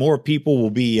happy that more people will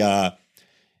be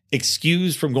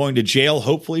excused from going to jail,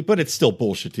 hopefully, but it's still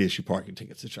bullshit to issue parking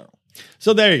tickets in general.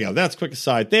 So there you go. That's a quick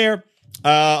aside there.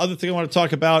 Other thing I want to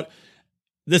talk about,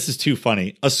 this is too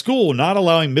funny. A school not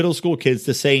allowing middle school kids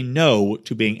to say no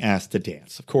to being asked to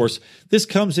dance. Of course, this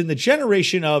comes in the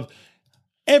generation of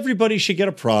everybody should get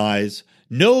a prize.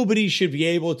 Nobody should be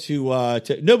able to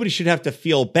nobody should have to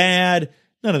feel bad.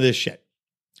 None of this shit.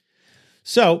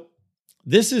 So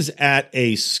this is at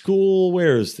a school.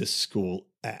 Where is this school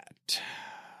at?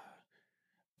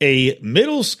 A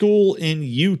middle school in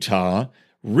Utah,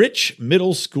 Rich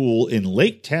Middle School in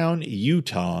Lake Town,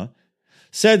 Utah,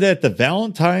 said that the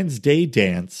Valentine's Day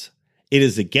dance, it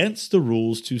is against the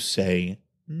rules to say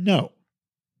no.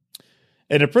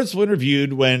 And a principal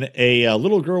interviewed when a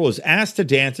little girl was asked to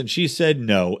dance and she said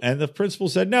no. And the principal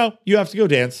said, no, you have to go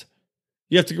dance.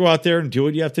 You have to go out there and do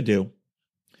what you have to do.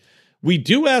 We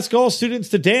do ask all students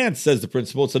to dance, says the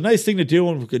principal. It's a nice thing to do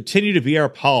and will continue to be our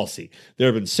policy. There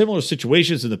have been similar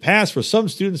situations in the past where some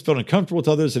students felt uncomfortable with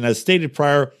others, and as stated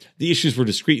prior, the issues were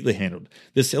discreetly handled.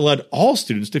 This allowed all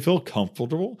students to feel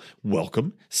comfortable,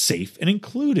 welcome, safe, and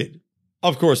included.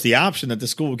 Of course, the option that the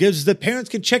school gives is that parents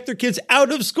can check their kids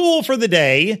out of school for the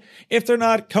day if they're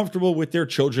not comfortable with their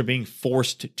children being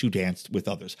forced to dance with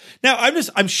others. Now,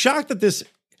 I'm shocked that this...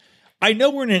 I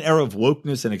know we're in an era of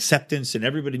wokeness and acceptance and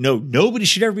nobody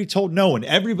should ever be told no and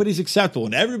everybody's acceptable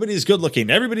and everybody's good looking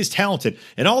and everybody's talented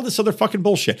and all this other fucking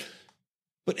bullshit.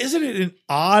 But isn't it an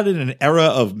odd in an era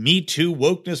of Me Too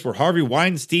wokeness where Harvey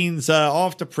Weinstein's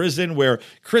off to prison, where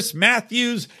Chris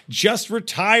Matthews just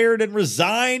retired and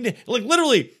resigned? Like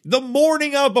literally the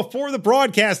morning of before the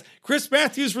broadcast, Chris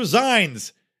Matthews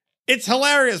resigns. It's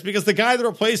hilarious because the guy that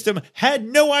replaced him had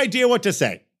no idea what to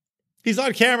say. He's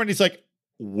on camera and he's like,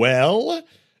 well,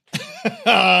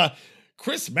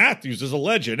 Chris Matthews is a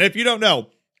legend. If you don't know,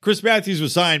 Chris Matthews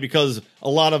resigned because a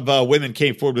lot of women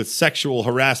came forward with sexual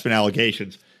harassment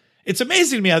allegations. It's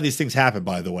amazing to me how these things happen,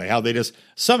 by the way, how they just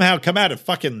somehow come out of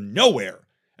fucking nowhere.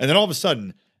 And then all of a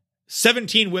sudden,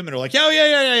 17 women are like, oh,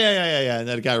 yeah. And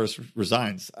then the guy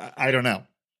resigns. I don't know.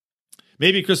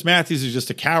 Maybe Chris Matthews is just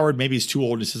a coward. Maybe he's too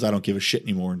old and says, I don't give a shit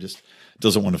anymore and just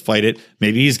doesn't want to fight it.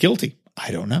 Maybe he's guilty.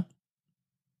 I don't know.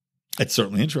 It's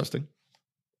certainly interesting.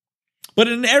 But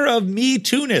in an era of Me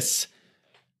Too-ness,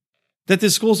 that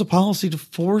this school's a policy to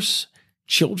force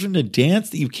children to dance,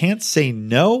 that you can't say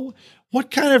no?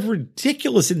 What kind of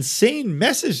ridiculous, insane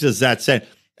message does that send?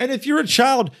 And if you're a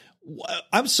child,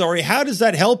 I'm sorry, how does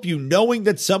that help you knowing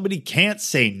that somebody can't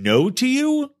say no to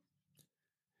you?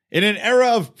 In an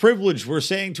era of privilege, we're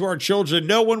saying to our children,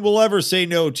 no one will ever say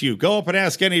no to you. Go up and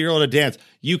ask any girl to dance.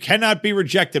 You cannot be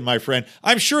rejected, my friend.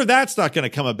 I'm sure that's not going to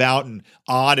come about in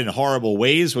odd and horrible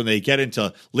ways when they get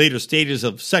into later stages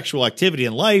of sexual activity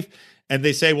in life. And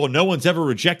they say, well, no one's ever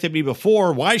rejected me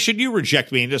before. Why should you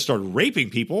reject me and just start raping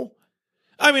people?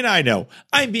 I mean, I know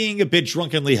I'm being a bit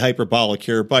drunkenly hyperbolic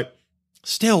here, but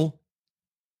still,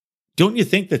 don't you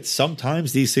think that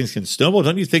sometimes these things can snowball?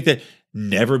 Don't you think that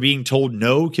never being told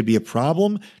no could be a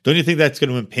problem? Don't you think that's going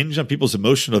to impinge on people's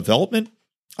emotional development?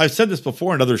 I've said this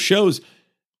before in other shows.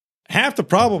 Half the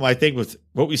problem, I think, with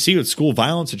what we see with school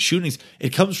violence and shootings, it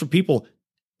comes from people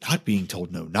not being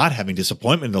told no, not having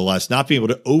disappointment in the lives, not being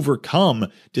able to overcome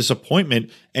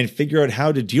disappointment and figure out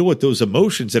how to deal with those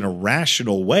emotions in a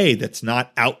rational way that's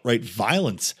not outright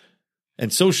violence.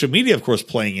 And social media, of course,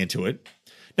 playing into it.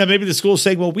 Now, maybe the school is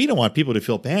saying, well, we don't want people to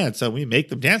feel bad, so we make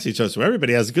them dance each other so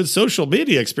everybody has a good social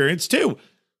media experience too.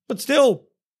 But still,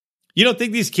 you don't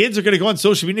think these kids are going to go on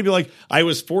social media and be like, I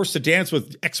was forced to dance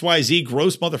with XYZ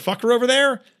gross motherfucker over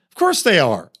there? Of course they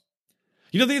are.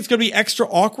 You don't think it's going to be extra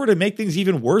awkward and make things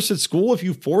even worse at school if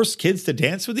you force kids to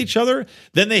dance with each other?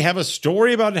 Then they have a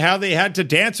story about how they had to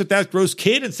dance with that gross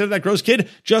kid instead of that gross kid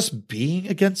just being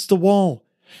against the wall.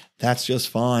 That's just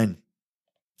fine.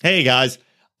 Hey, guys.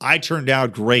 I turned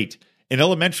out great. In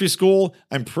elementary school,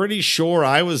 I'm pretty sure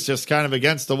I was just kind of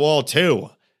against the wall too.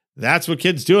 That's what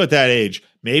kids do at that age.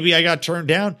 Maybe I got turned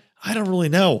down. I don't really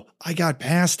know. I got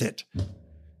past it.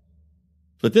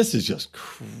 But this is just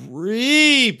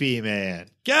creepy, man.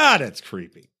 God, it's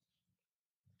creepy.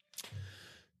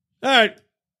 All right.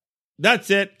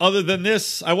 That's it. Other than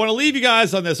this, I want to leave you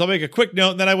guys on this. I'll make a quick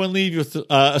note, and then I want to leave you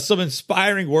with some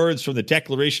inspiring words from the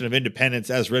Declaration of Independence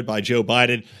as read by Joe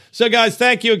Biden. So, guys,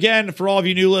 thank you again for all of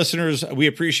you new listeners. We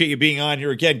appreciate you being on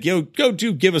here again. Go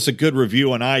do give us a good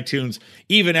review on iTunes.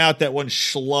 Even out that one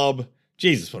schlub.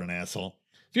 Jesus, what an asshole.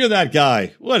 If you're that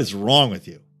guy, what is wrong with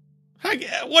you?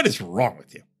 What is wrong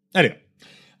with you? Anyway,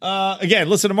 again,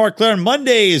 listen to Mark Claire on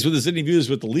Mondays with his interviews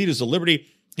with the leaders of liberty.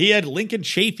 He had Lincoln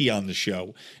Chafee on the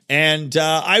show. And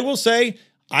I will say,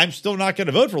 I'm still not going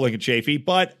to vote for Lincoln Chafee,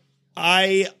 but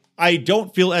I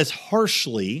don't feel as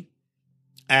harshly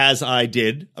as I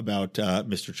did about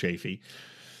Mr. Chafee.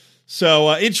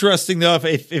 So interesting, though.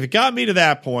 If it got me to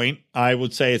that point, I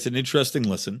would say it's an interesting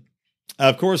listen.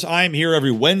 Of course, I'm here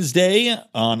every Wednesday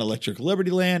on Electric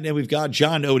Liberty Land, and we've got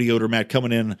John Odiodermatt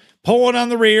coming in, pulling on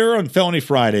the rear on Felony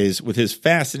Fridays with his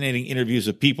fascinating interviews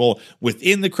of people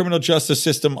within the criminal justice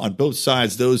system on both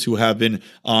sides, those who have been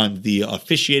on the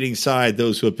officiating side,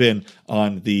 those who have been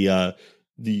on the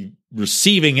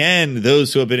receiving end,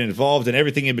 those who have been involved, and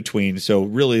everything in between. So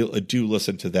really do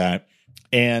listen to that.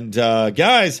 And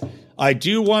guys, I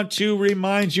do want to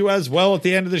remind you as well at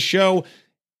the end of the show,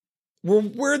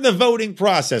 we're in the voting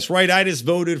process, right? I just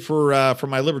voted for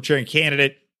my libertarian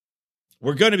candidate.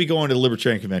 We're going to be going to the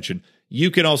Libertarian Convention. You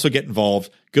can also get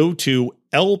involved. Go to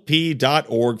lp.org/Lions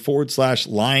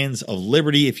of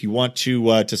Liberty if you want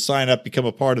to sign up, become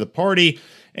a part of the party,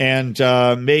 and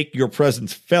make your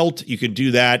presence felt. You can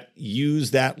do that.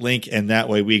 Use that link, and that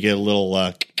way we get a little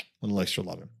extra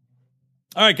love.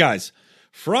 All right, guys.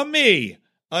 From me,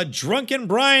 a drunken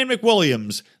Brian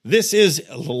McWilliams, this is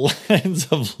Lions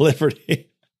of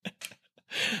Liberty.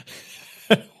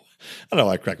 I don't know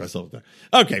why I crack myself with that.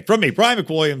 Okay, from me, Brian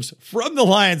McWilliams, from the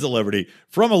Lions of Liberty,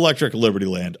 from Electric Liberty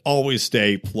Land. Always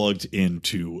stay plugged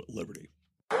into liberty.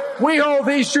 We hold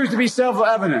these truths to be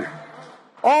self-evident.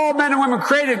 All men and women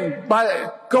created by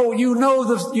you know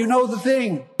the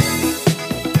thing.